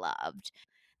need to be loved.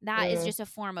 that is Mhm. just a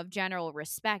form of general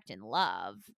respect and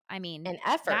love. I mean, And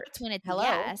that's effort. when it's a Hello?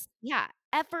 yes. Yeah.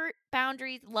 Effort,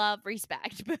 boundaries, love,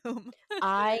 respect. Boom.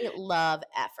 I love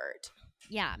effort.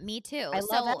 Yeah, me too. I love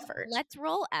So effort. let's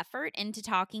roll effort into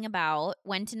talking about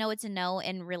when to know it's a no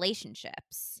in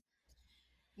relationships.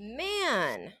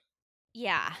 Man.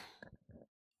 Yeah.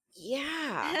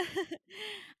 Yeah.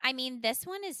 I mean, this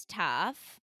one is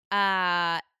tough.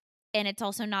 Uh and it's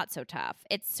also not so tough.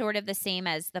 It's sort of the same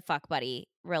as the fuck buddy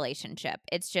relationship.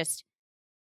 It's just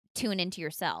tune into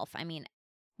yourself. I mean,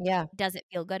 Yeah. does it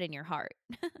feel good in your heart?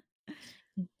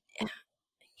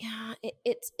 Yeah,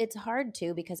 it's hard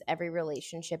too because every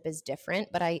relationship is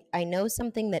different, but I know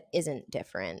something that isn't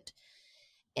different.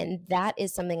 And that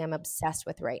is something I'm obsessed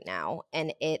with right now,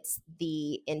 and it's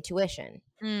the intuition.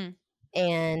 Mm,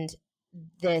 And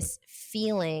this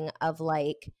feeling of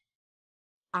like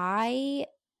I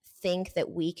think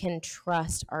that we can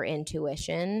trust our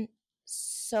intuition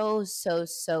so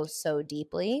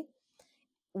deeply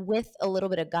with a little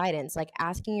bit of guidance, like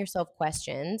asking yourself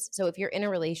questions. So if you're in a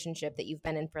relationship that you've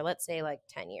been in for, let's say, like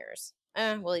 10 years,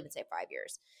 we'll even say 5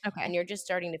 years, and okay. you're just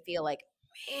starting to feel like,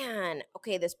 man,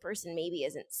 okay, this person maybe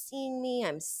isn't seeing me.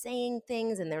 I'm saying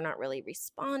things and they're not really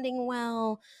responding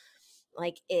well.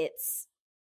 Like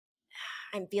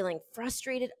I'm feeling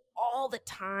frustrated all the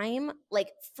time.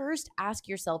 Like, first ask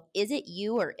yourself, is it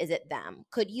you or is it them?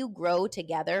 Could you grow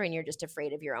together and you're just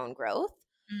afraid of your own growth?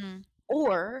 Mm,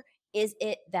 Or is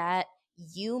it that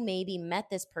you maybe met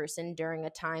this person during a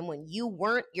time when you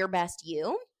weren't your best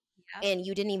you yep. and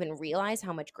you didn't even realize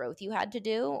how much growth you had to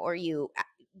do, or you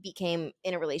became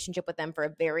in a relationship with them for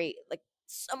a very, like,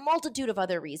 a multitude of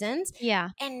other reasons, Yeah.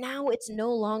 and now it's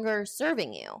no longer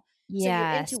serving you. So your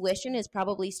Yes. intuition is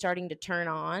probably starting to turn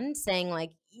on, saying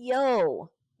like,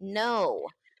 yo, no,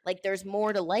 like there's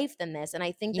more to life than this. And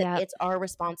I think that Yep. it's our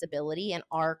responsibility and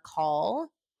our call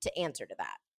to answer to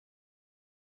that.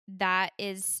 That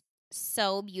is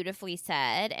so beautifully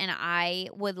said. And I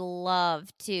would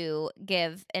love to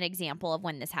give an example of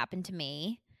when this happened to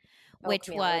me, Oh, which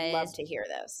Camille, I would love was, to hear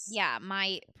this. yeah,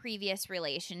 my previous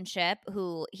relationship,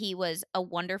 who he was a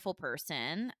wonderful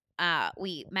person.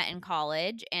 We met in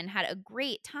college and had a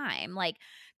great time, like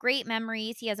great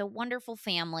memories. He has a wonderful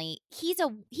family. He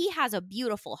has a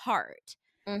beautiful heart.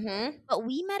 Mm-hmm. But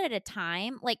we met at a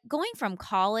time, like going from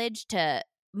college to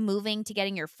moving to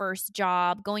getting your first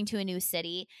job, going to a new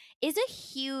city is a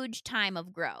huge time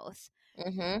of growth.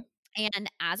 Mm-hmm.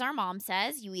 And as our mom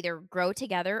says, you either grow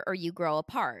together or you grow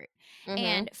apart. Mm-hmm.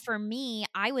 And for me,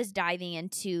 I was diving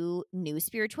into new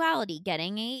spirituality,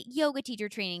 getting a yoga teacher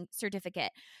training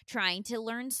certificate, trying to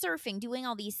learn surfing, doing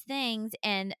all these things.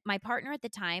 And my partner at the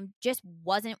time just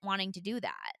wasn't wanting to do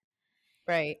that.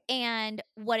 Right. And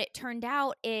what it turned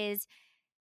out is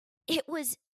it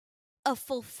was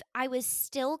I was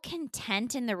still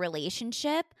content in the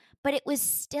relationship, but it was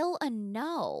still a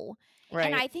no. And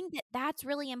Right. I think that that's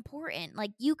really important.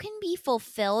 Like, you can be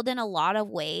fulfilled in a lot of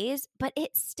ways, but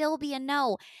it still be a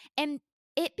no. And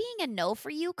it being a no for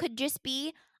you could just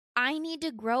be, I need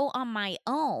to grow on my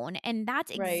own. And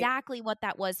that's Right. exactly what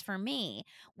that was for me.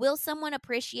 Will someone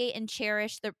appreciate and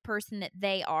cherish the person that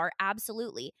they are?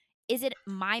 Absolutely. Is it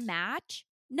my match?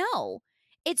 No,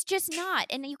 it's just not.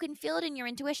 And you can feel it in your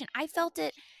intuition. I felt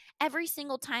it every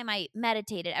single time I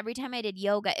meditated, every time I did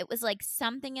yoga. It was like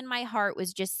something in my heart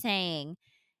was just saying,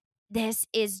 this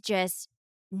is just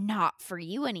not for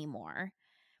you anymore.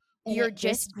 And You're it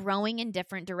just just growing in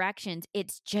different directions.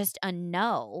 It's just a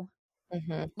no.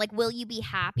 mm-hmm. Like, will you be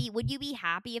happy? Would you be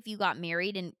happy if you got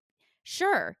married? And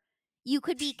sure, you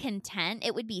could be content.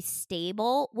 It would be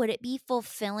stable. Would it be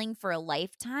fulfilling for a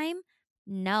lifetime?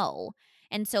 No.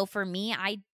 And so for me,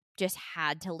 I just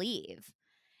had to leave.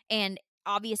 And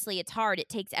obviously it's hard. It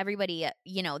takes everybody,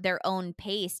 their own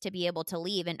pace to be able to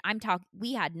leave. And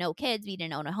we had no kids. We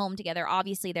didn't own a home together.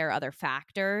 Obviously there are other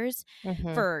factors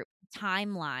Mm-hmm. for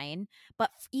timeline.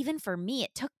 But even for me,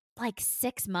 it took like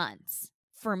 6 months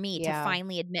for me to Yeah.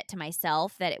 finally admit to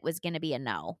myself that it was going to be a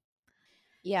no.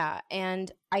 Yeah.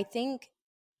 And I think,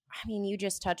 I mean, you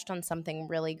just touched on something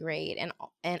really great.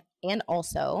 And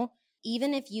also,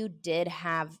 even if you did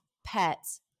have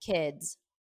pets, kids,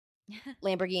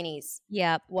 Lamborghinis,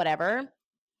 Yep. whatever,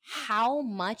 how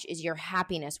much is your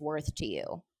happiness worth to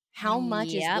you? How much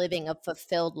is Yep. living a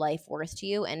fulfilled life worth to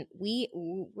you? And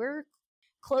we're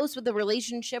close with the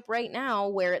relationship right now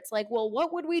where it's like, well,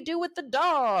 what would we do with the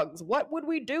dogs? What would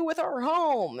we do with our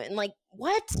home? And like,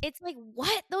 what? It's like,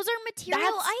 what? Those are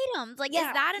material That's items. Like, is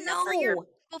yeah, that enough for your no.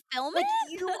 fulfillment?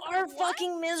 Like, you are What?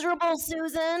 fucking miserable,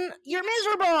 Susan. You're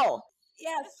miserable.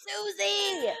 Yeah,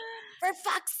 Susie. For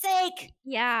fuck's sake.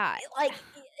 Yeah. Like,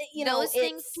 Those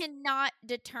things it's cannot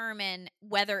determine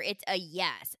whether it's a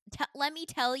yes. Let me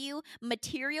tell you,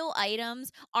 material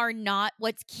items are not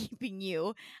what's keeping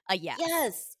you a yes.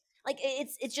 yes. Like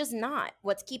it's just not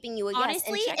what's keeping you a yes.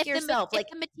 Honestly, And check yourself. if Like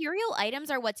the material items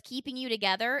are what's keeping you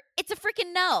together, it's a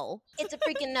freaking no. it's a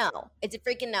freaking no. It's a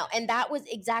freaking no. And that was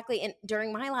exactly and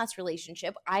during my last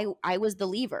relationship, I was the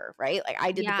leaver, right? Like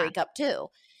I did the Yeah. breakup too.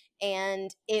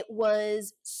 And it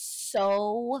was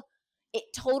so it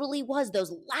totally was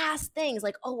those last things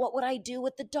like, oh, what would I do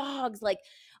with the dogs? Like,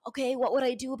 okay, what would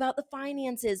I do about the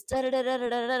finances? Da da da da da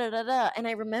da da da da. And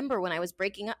I remember when I was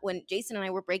breaking up, when Jason and I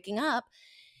were breaking up,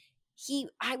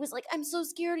 I was like, I'm so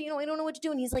scared, I don't know what to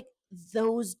do. And he's like,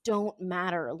 those don't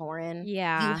matter, Lauren. You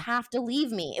Yeah. have to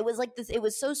leave me. It was like this, it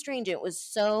was so strange. It was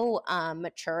so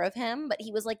mature of him, but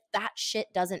he was like, that shit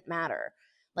doesn't matter.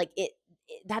 Like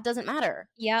that doesn't matter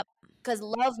Yep. because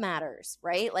love matters,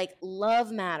 right? Like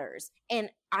love matters. And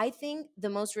I think the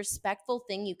most respectful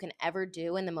thing you can ever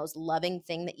do and the most loving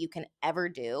thing that you can ever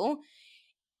do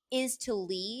is to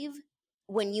leave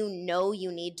when you know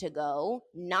you need to go,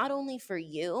 not only for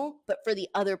you, but for the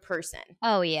other person.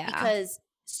 Oh, yeah. Because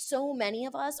so many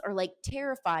of us are like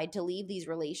terrified to leave these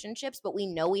relationships, but we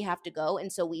know we have to go.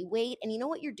 And so we wait. And you know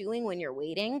what you're doing when you're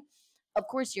waiting? Of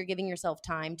course, you're giving yourself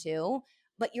time too,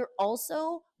 but you're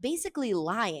also basically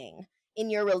lying in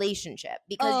your relationship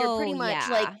because you're pretty Oh, much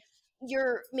like, yeah.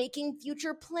 you're making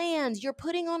future plans. You're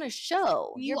putting on a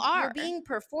show. You You're are. being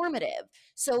performative.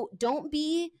 So don't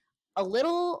be a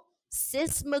little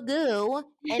sis Magoo.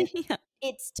 And Yeah.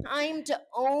 it's time to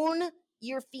own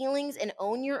your feelings and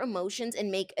own your emotions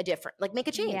and make a difference, like make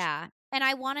a change. Yeah. And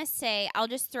I want to say, I'll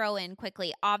just throw in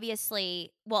quickly,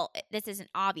 obviously, well, this isn't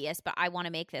obvious, but I want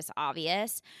to make this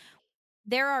obvious.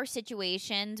 There are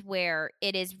situations where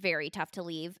it is very tough to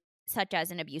leave, such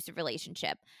as an abusive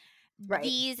relationship. Right.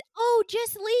 These, oh,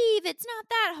 just leave. It's not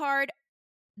that hard.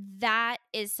 That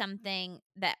is something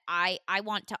that I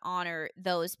want to honor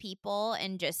those people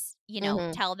and just,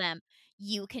 Mhm. tell them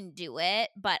you can do it,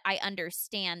 but I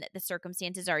understand that the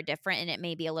circumstances are different and it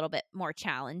may be a little bit more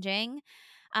challenging.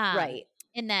 Right.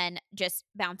 And then just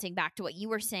bouncing back to what you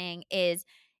were saying is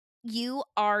you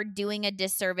are doing a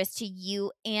disservice to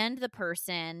you and the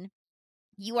person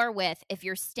you are with if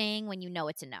you're staying when you know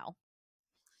it's a no.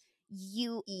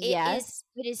 Yes.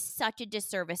 It is such a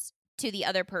disservice to the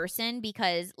other person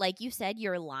because like you said,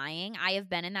 you're lying. I have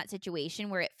been in that situation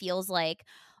where it feels like,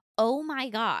 oh my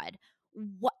God,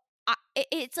 what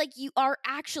it's like you are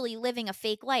actually living a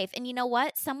fake life. And you know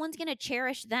what? Someone's going to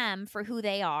cherish them for who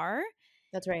they are.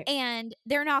 That's right. And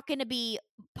they're not going to be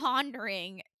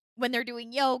pondering when they're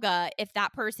doing yoga if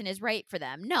that person is right for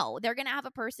them. No, they're going to have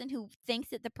a person who thinks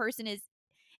that the person is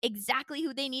exactly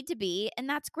who they need to be. And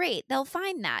that's great. They'll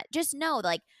find that. Just know,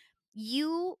 like,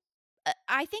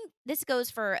 I think this goes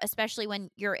for especially when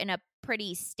you're in a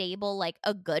pretty stable, like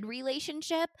a good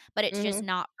relationship, but it's just Mhm.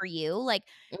 not for you. Like,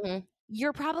 Mhm.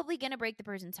 you're probably going to break the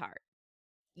person's heart.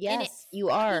 And it Yes, you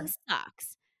fucking are.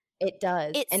 sucks. It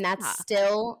does. It And sucks.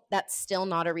 that's still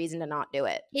not a reason to not do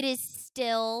it. It is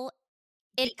still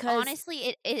it Because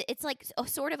honestly, it's like a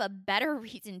sort of a better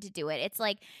reason to do it. It's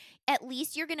like, at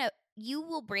least you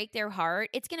will break their heart.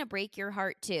 It's gonna break your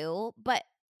heart too, but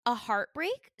a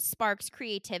heartbreak sparks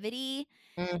creativity.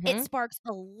 It mhm, sparks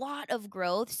a lot of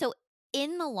growth. So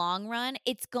in the long run,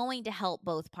 it's going to help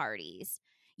both parties.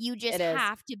 You just it is.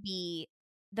 have to be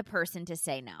the person to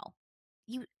say no.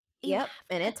 You you Yep, have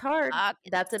and to. it's hard. Fuck,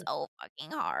 it's That's a so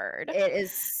fucking hard. It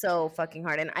is so fucking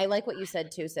hard. And I like what you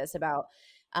said too, sis, about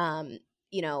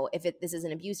if this is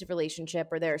an abusive relationship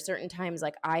or there are certain times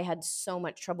like I had so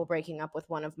much trouble breaking up with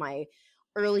one of my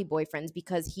early boyfriends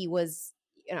because he was,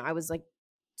 I was like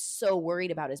so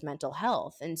worried about his mental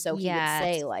health. And so he would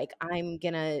say, Yes. like, I'm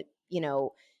gonna,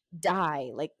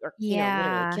 die, like, or,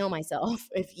 literally Yeah. kill myself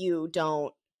if you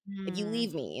Mm,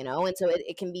 leave me, and so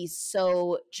it can be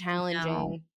so no.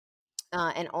 challenging.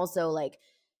 And also like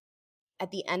at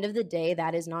the end of the day,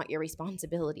 that is not your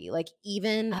responsibility. Like,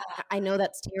 even I know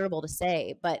that's terrible to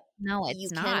say, but No, you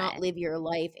it's cannot not. live your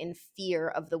life in fear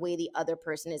of the way the other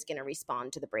person is going to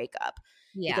respond to the breakup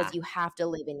Yeah. because you have to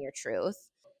live in your truth.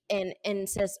 And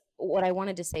sis, what I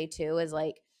wanted to say too is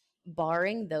like,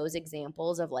 barring those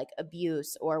examples of like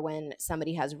abuse or when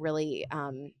somebody has really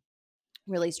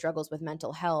struggles with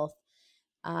mental health,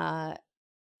 uh,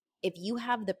 if you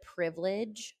have the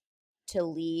privilege to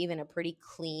leave in a pretty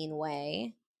clean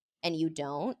way and you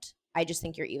don't, I just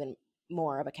think you're even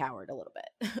more of a coward a little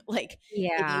bit. Like if you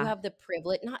Yeah. have the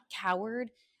privilege, not coward.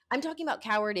 I'm talking about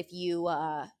coward if you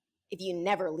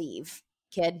never leave.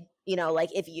 kid. Like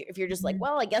if you're just like,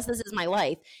 well, I guess this is my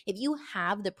life. If you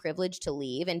have the privilege to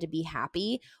leave and to be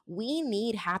happy, we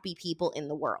need happy people in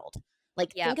the world.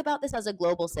 Like, Yep. think about this as a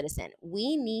global citizen.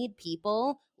 We need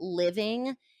people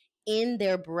living in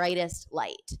their brightest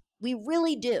light. We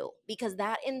really do, because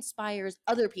that inspires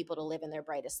other people to live in their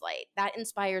brightest light. That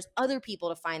inspires other people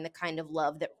to find the kind of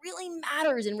love that really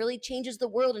matters and really changes the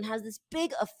world and has this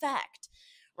big effect,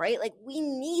 right? Like, we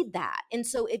need that. And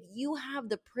so if you have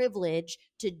the privilege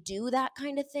to do that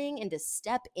kind of thing and to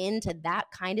step into that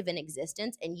kind of an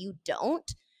existence and you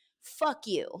don't, fuck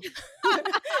you. Fuck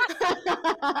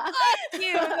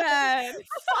you, man.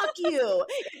 Fuck you.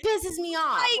 It pisses me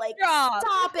off. Mic Like, drop.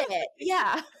 stop it.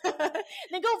 Yeah.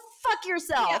 Then go fuck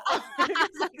yourself. I'm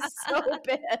just like so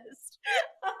pissed.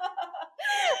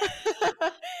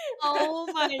 Oh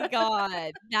my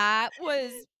God. That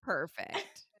was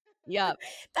perfect. Yep.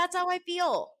 That's how I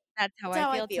feel. That's how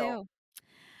I feel too.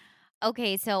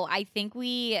 Okay, so I think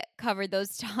we covered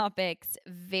those topics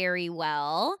very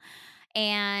well.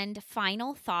 And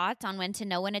final thoughts on when to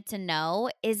know when it's a no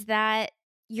is that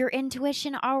your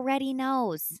intuition already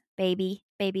knows, baby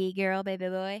girl, baby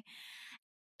boy.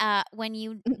 When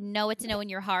you know it's a no in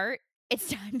your heart, it's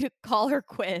time to call her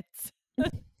quits.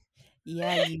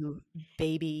 Yeah, you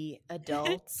baby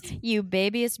adults. You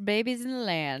babiest babies in the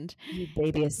land. You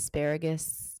baby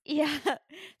asparagus. Yeah.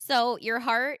 So your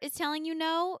heart is telling you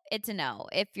no, it's a no.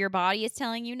 If your body is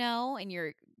telling you no and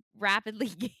you're rapidly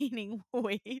gaining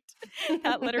weight,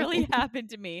 that literally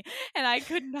happened to me, and I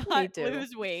could not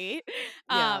lose weight.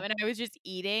 And I was just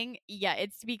eating. Yeah,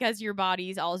 it's because your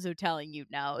body's also telling you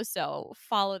no. So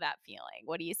follow that feeling.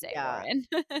 What do you say, Lauren?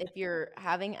 If you're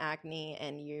having acne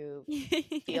and you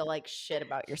feel like shit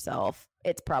about yourself,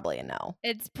 it's probably a no.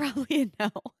 It's probably a no.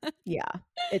 Yeah,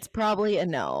 it's probably a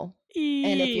no.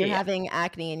 And if you're having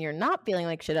acne and you're not feeling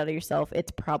like shit out of yourself, it's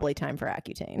probably time for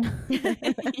Accutane.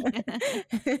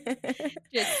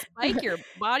 Just spike your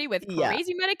body with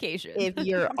crazy medication. If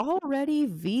you're already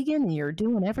vegan and you're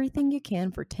doing everything you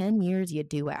can for 10 years, you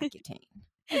do Accutane.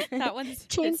 That one's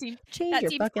change your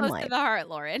fucking close life. to the heart,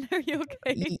 Lauren. Are you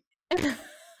okay?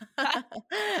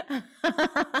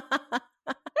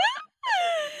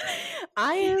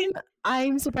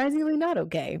 I'm surprisingly not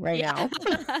okay right now.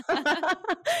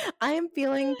 I am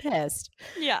feeling pissed.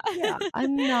 Yeah,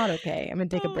 I'm not okay. I'm gonna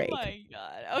take a break. Oh my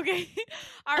God. Okay.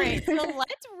 All right. So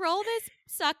let's roll this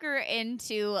sucker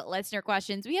into listener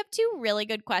questions. We have 2 really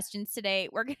good questions today.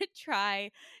 We're gonna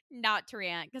try not to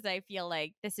rant because I feel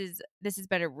like this has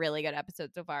been a really good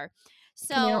episode so far.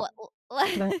 So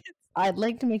I'd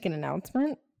like to make an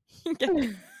announcement.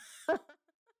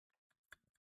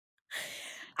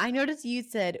 I noticed you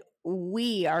said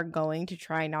we are going to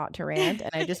try not to rant, and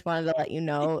I just wanted to let you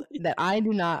know that I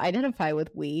do not identify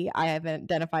with we. I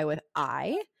identify with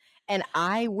I, and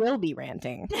I will be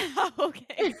ranting.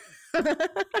 Okay.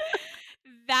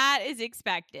 That is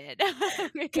expected.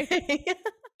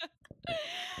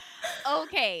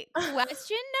 Okay.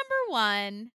 Question number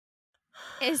 1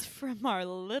 is from our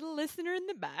little listener in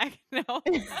the back. No.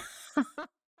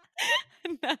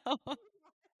 No.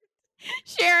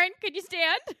 Sharon, could you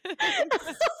stand?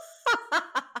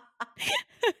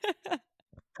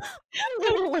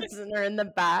 Little listener in the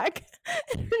back.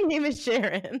 Her name is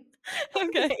Sharon.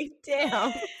 Okay.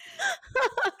 Damn.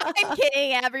 I'm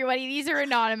kidding, everybody. These are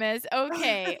anonymous.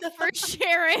 Okay. For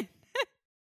Sharon.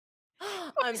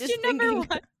 I'm just thinking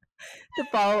the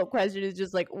follow-up question is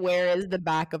just like, where is the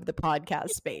back of the podcast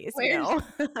space? I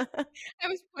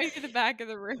was pointing to the back of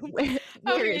the room.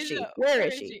 Where is she? Where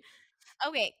is she?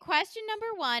 Okay, question number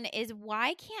 1 is,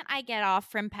 why can't I get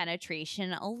off from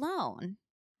penetration alone?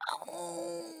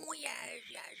 Oh, yes.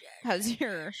 Because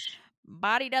your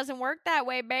body doesn't work that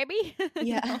way, baby.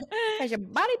 Yeah, because your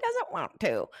body doesn't want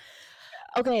to.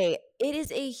 Okay, it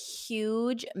is a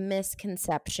huge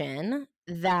misconception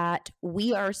that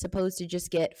we are supposed to just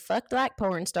get fucked like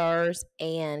porn stars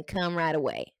and come right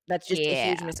away. That's just a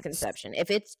huge misconception.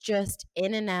 If it's just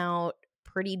in and out,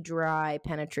 pretty dry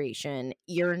penetration,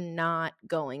 you're not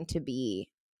going to be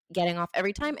getting off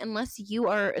every time unless you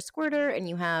are a squirter and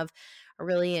you have a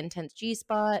really intense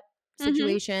G-spot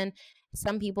situation.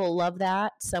 Some people love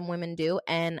that. Some women do.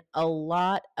 And a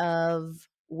lot of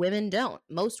women don't.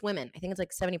 Most women, I think it's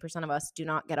like 70% of us, do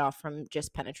not get off from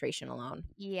just penetration alone.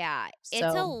 Yeah,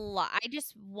 it's a lot. I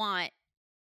just want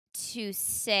to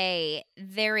say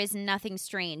there is nothing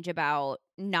strange about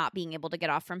not being able to get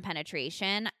off from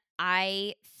penetration.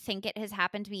 I think it has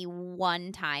happened to me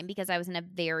one time because I was in a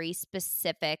very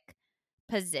specific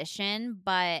position,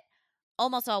 but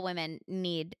almost all women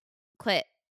need clit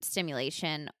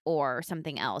stimulation or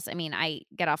something else. I mean, I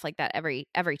get off like that every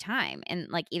time, and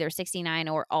like either 69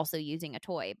 or also using a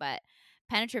toy, but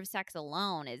penetrative sex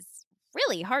alone is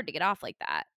really hard to get off like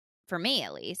that, for me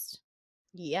at least.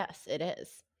 Yes, it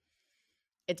is.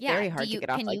 It's Yeah, very do hard to you get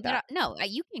off can you like get that. off? No,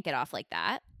 you can't get off like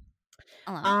that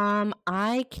alone.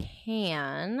 I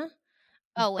can,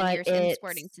 Oh, when but you're in the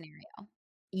squirting it's scenario.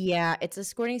 yeah, it's a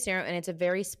squirting serum and it's a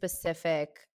very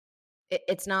specific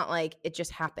it's not like it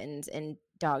just happens in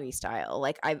doggy style.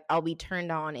 Like I'll be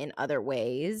turned on in other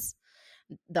ways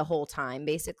the whole time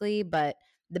basically, but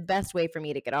the best way for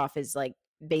me to get off is like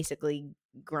basically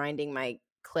grinding my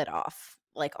clit off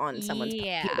like on someone's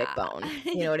pubic Yeah. bone.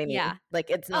 You know what I mean? Yeah. Like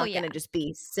it's Oh, not yeah. going to just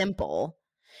be simple.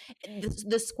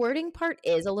 The squirting part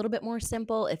is a little bit more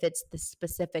simple if it's the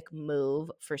specific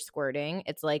move for squirting.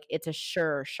 It's like it's a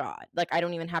sure shot. Like I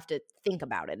don't even have to think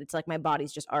about it. It's like my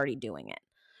body's just already doing it.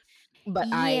 But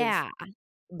Yeah.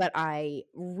 I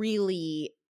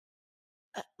really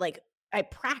like I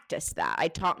practiced that. I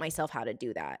taught myself how to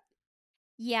do that.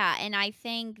 Yeah, and I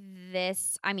think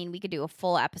I mean, we could do a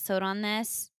full episode on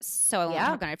this, so I won't Yeah.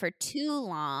 talk on it for too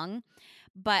long,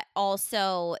 but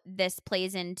also this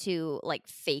plays into, like,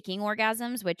 faking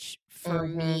orgasms, which for Mhm.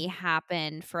 me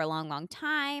happened for a long, long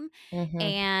time,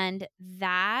 Mhm. and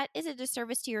that is a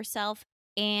disservice to yourself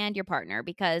and your partner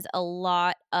because a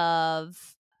lot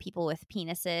of people with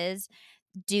penises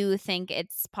do think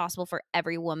it's possible for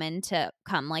every woman to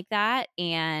come like that,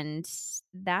 and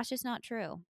that's just not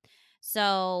true.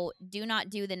 So, do not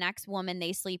do the next woman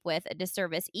they sleep with a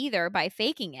disservice either by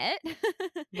faking it.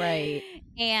 Right.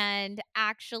 And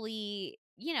actually,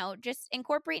 just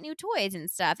incorporate new toys and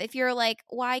stuff. If you're like,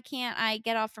 "Why can't I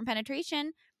get off from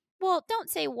penetration?" Well, don't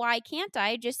say, "Why can't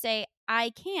I?" Just say,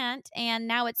 "I can't, and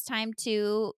now it's time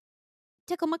to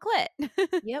tickle my clit."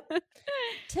 Yep.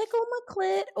 Tickle my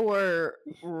clit or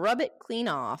rub it clean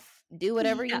off. Do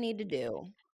whatever you Yeah, need to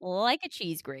do. like a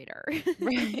cheese grater.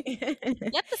 Right.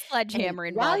 Get the And sledgehammer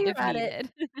while involved you're if at it,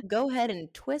 needed. go ahead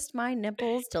and twist my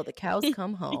nipples till the cows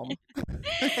come home.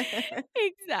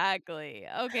 Exactly.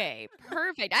 Okay,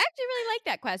 perfect. I actually really like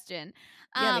that question.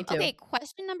 Yeah, me too. Okay,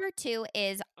 question number 2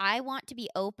 is I want to be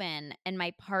open and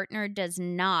my partner does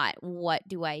not. What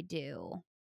do I do?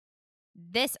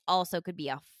 This also could be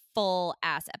a full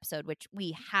ass episode, which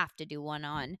we have to do one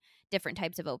on different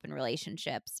types of open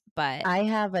relationships, but I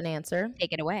have an answer.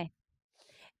 take it away.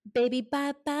 Baby,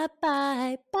 bye, bye,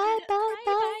 bye, bye, bye, Bye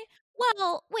bye. bye.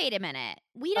 Well, wait a minute.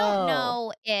 We don't Oh,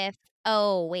 know if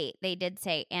oh, wait, they did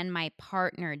say, "And my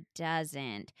partner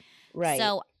doesn't."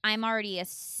 right. So, I'm already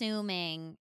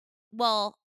assuming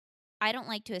well, I don't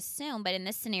like to assume, but in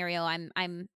this scenario,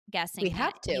 I'm We guessing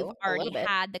that have you've to a already little bit.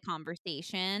 had the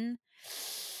conversation.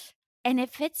 And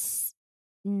if it's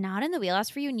not in the wheelhouse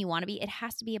for you and you wanna be, it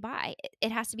has to be a bye.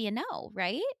 It has to be a no,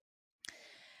 right?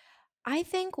 I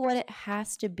think what it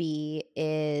has to be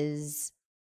is,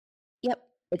 yep,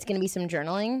 it's going to be some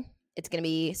journaling. It's going to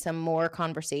be some more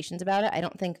conversations about it.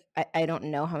 I don't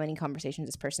know how many conversations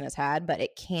this person has had, but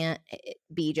it can't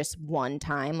be just one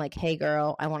time like, hey,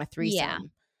 girl, I want a Yeah.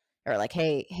 threesome. Or like,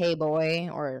 hey, boy.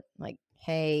 Or like,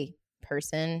 hey,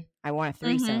 person, I want a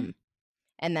Mhm. threesome.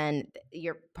 And then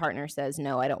your partner says,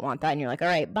 no, I don't want that. And you're like, all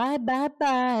right, bye, bye,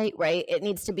 bye. Right. It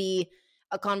needs to be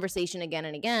a conversation again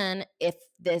and again if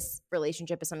this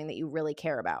relationship is something that you really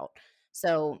care about.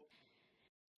 So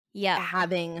Yep.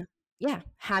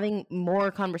 having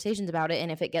more conversations about it.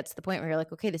 And if it gets to the point where you're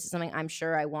like, okay, this is something I'm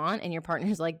sure I want, and your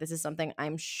partner's like, this is something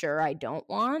I'm sure I don't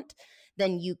want,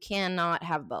 then you cannot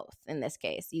have both in this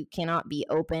case. You cannot be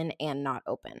open and not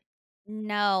open.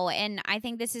 No, and I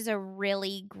think this is a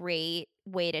really great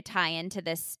way to tie into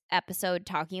this episode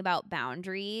talking about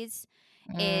boundaries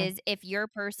Mm, is if your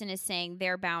person is saying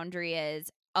their boundary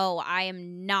is, "Oh, I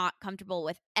am not comfortable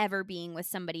with ever being with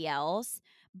somebody else,"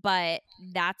 but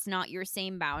that's not your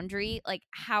same boundary, like,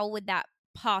 how would that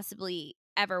possibly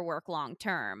ever work long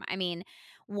term? I mean,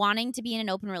 wanting to be in an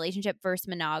open relationship versus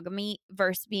monogamy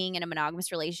versus being in a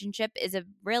monogamous relationship is a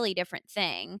really different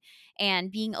thing,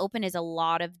 and being open is a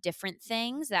lot of different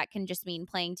things. That can just mean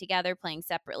playing together, playing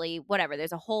separately, whatever.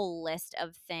 There's a whole list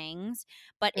of things,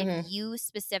 but if hmm you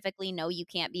specifically know you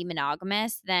can't be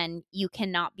monogamous, then you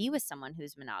cannot be with someone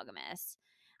who's monogamous.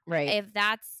 right.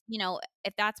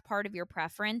 If that's part of your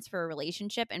preference for a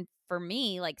relationship, and for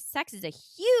me, like sex is a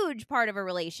huge part of a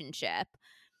relationship,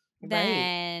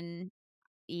 Right. then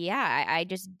yeah, I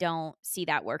just don't see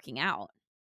that working out.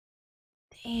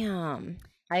 Damn.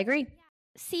 I agree.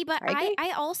 See, but I I agree.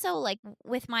 I also like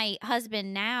with my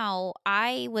husband now,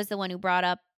 I was the one who brought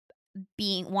up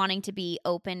being wanting to be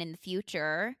open in the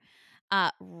future.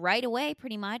 right away,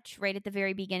 pretty much, right at the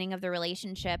very beginning of the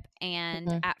relationship. And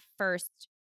Mhm. at first,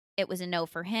 it was a no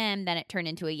for him. Then it turned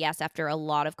into a yes after a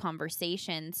lot of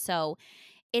conversation. So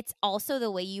it's also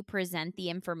the way you present the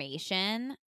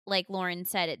information. Like Lauren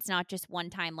said, it's not just one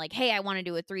time, like, hey, I want to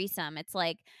do a threesome. It's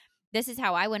like, this is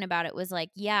how I went about it was like,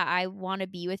 yeah, I want to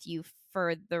be with you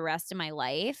for the rest of my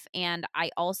life. And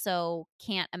I also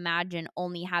can't imagine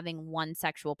only having one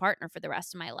sexual partner for the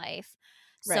rest of my life.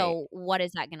 Right. So, what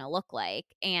is that going to look like?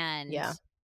 And Yeah.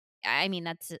 I mean,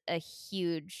 that's a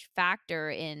huge factor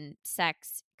in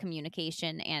sex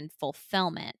communication and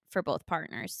fulfillment for both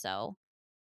partners. So,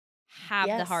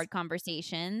 have the Yes. hard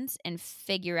conversations and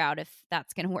figure out if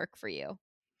that's gonna work for you.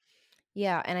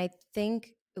 Yeah, and I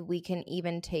think we can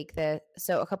even take the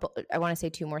so a couple I want to say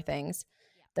two more things.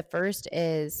 Yeah. The first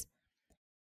is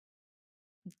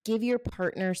give your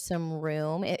partner some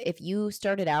room. If you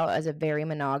started out as a very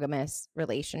monogamous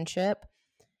relationship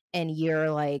and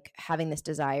you're like having this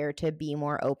desire to be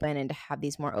more open and to have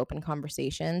these more open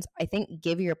conversations, I think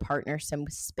give your partner some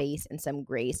space and some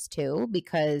grace too,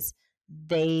 because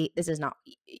this is not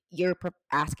you're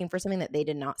asking for something that they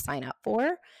did not sign up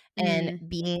for, and Mm,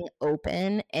 being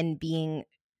open and being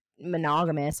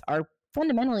monogamous are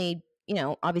fundamentally,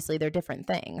 obviously they're different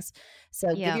things.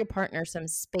 So give yep. your partner some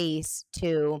space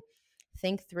to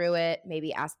think through it,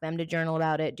 maybe ask them to journal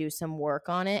about it, do some work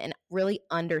on it, and really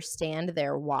understand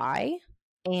their why.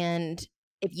 And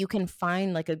if you can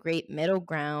find like a great middle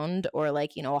ground or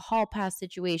like, a hall pass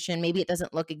situation, maybe it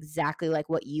doesn't look exactly like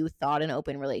what you thought an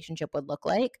open relationship would look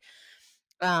like.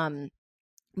 Um,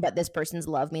 but this person's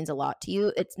love means a lot to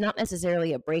you. It's not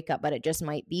necessarily a breakup, but it just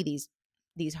might be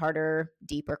these harder,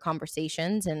 deeper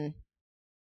conversations, and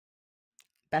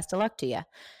best of luck to you.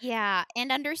 Yeah,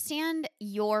 and understand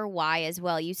your why as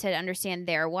well. You said understand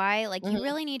their why. Like, you Mhm,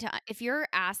 really need to if you're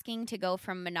asking to go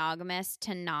from monogamous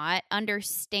to not,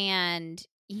 understand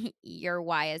your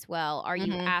why as well. Are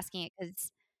you mhm, asking it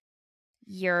 'cause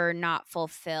you're not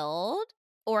fulfilled?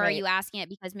 Or are right, you asking it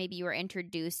because maybe you were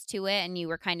introduced to it and you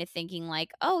were kind of thinking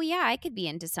like, "Oh, yeah, I could be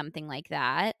into something like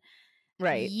that."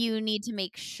 right. You need to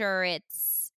make sure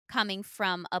it's coming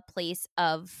from a place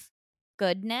of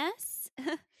goodness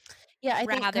Yeah, I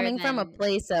think rather coming from a than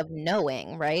place of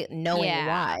knowing, right? Knowing yeah.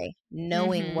 why,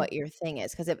 knowing Mhm. what your thing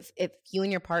is. Because if you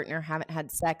and your partner haven't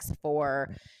had sex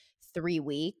for 3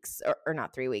 weeks, or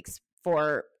not 3 weeks,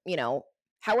 for,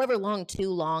 however long too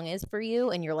long is for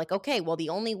you, and you're like, okay, well, the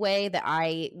only way that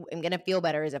I am gonna feel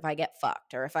better is if I get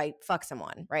fucked or if I fuck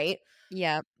someone, right?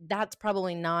 Yep. That's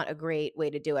probably not a great way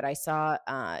to do it. I saw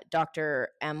Dr.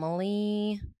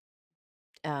 Emily,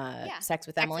 Yeah. Sex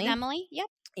with Sex with Emily. Emily? Yep.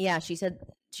 Yeah, she said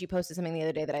she posted something the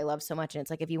other day that I love so much, and it's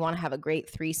like, if you wanna have a great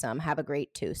threesome, have a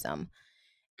great twosome.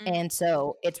 Mhm. And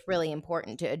so, it's really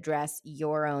important to address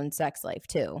your own sex life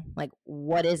too. Like,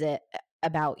 what is it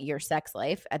about your sex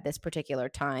life at this particular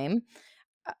time?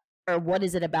 Uh, or what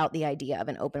is it about the idea of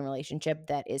an open relationship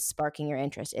that is sparking your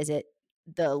interest? Is it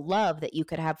the love that you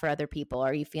could have for other people?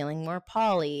 Are you feeling more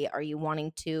poly? Are you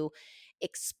wanting to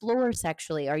explore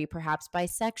sexually? Are you perhaps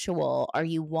bisexual? Are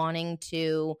you wanting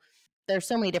to there's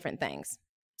so many different things.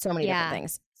 So many different Yeah.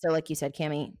 things. So like you said,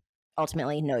 Cami,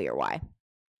 ultimately know your why.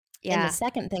 And the Yeah.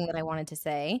 second thing that I wanted to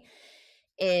say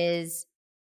is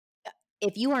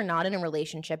if you are not in a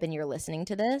relationship and you're listening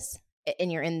to this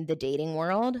and you're in the dating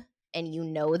world and you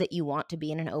know that you want to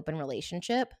be in an open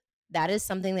relationship, that is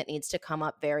something that needs to come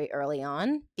up very early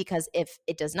on, because if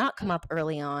it does not come up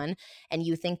early on and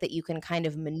you think that you can kind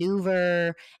of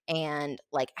maneuver and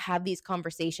like have these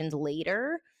conversations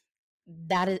later,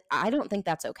 that is I don't think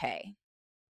that's okay.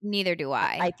 Neither do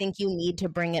I. I think you need to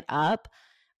bring it up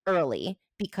early,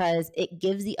 because it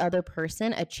gives the other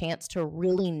person a chance to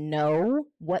really know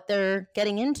what they're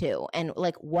getting into and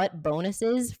like what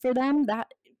bonuses for them that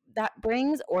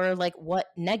brings, or like what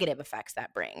negative effects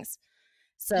that brings.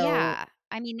 So, Yeah.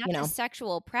 I mean, you that's a know,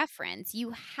 sexual preference.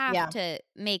 You have yeah. to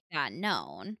make that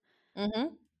known.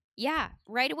 Mhm. Yeah,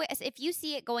 right away. If you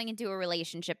see it going into a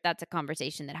relationship, that's a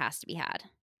conversation that has to be had.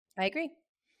 I agree.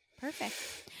 Perfect.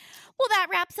 Well, that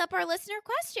wraps up our listener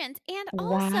questions. And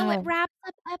also, it Wow. wraps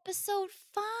up episode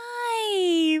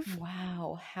 5.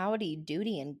 Wow. Howdy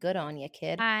doody and good on you,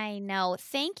 kid. I know.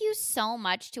 Thank you so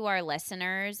much to our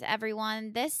listeners,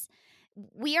 everyone.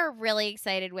 We are really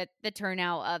excited with the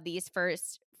turnout of these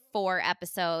first 4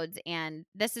 episodes. And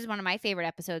this is one of my favorite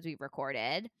episodes we've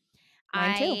recorded.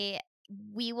 Mine too. I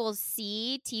We will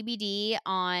see TBD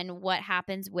on what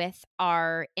happens with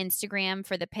our Instagram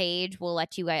for the page. We'll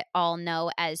let you all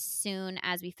know as soon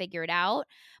as we figure it out.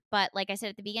 But like I said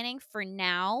at the beginning, for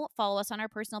now, follow us on our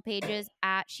personal pages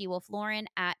at SheWolfLauren,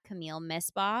 at Camille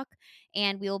Missbach,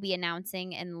 and we will be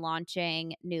announcing and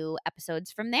launching new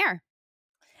episodes from there.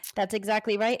 That's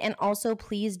exactly right. And also,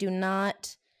 please do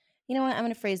not, you know what? I'm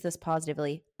going to phrase this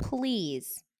positively.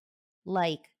 Please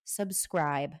like,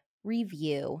 subscribe,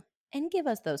 review, and give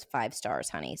us those 5 stars,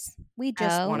 honeys. We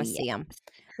just want to see them.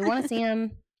 We want to see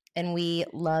them, and we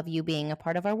love you being a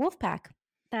part of our wolf pack.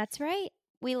 That's right.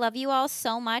 We love you all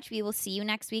so much. We will see you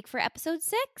next week for episode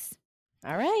 6.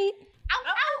 All right. Ow,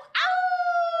 ow.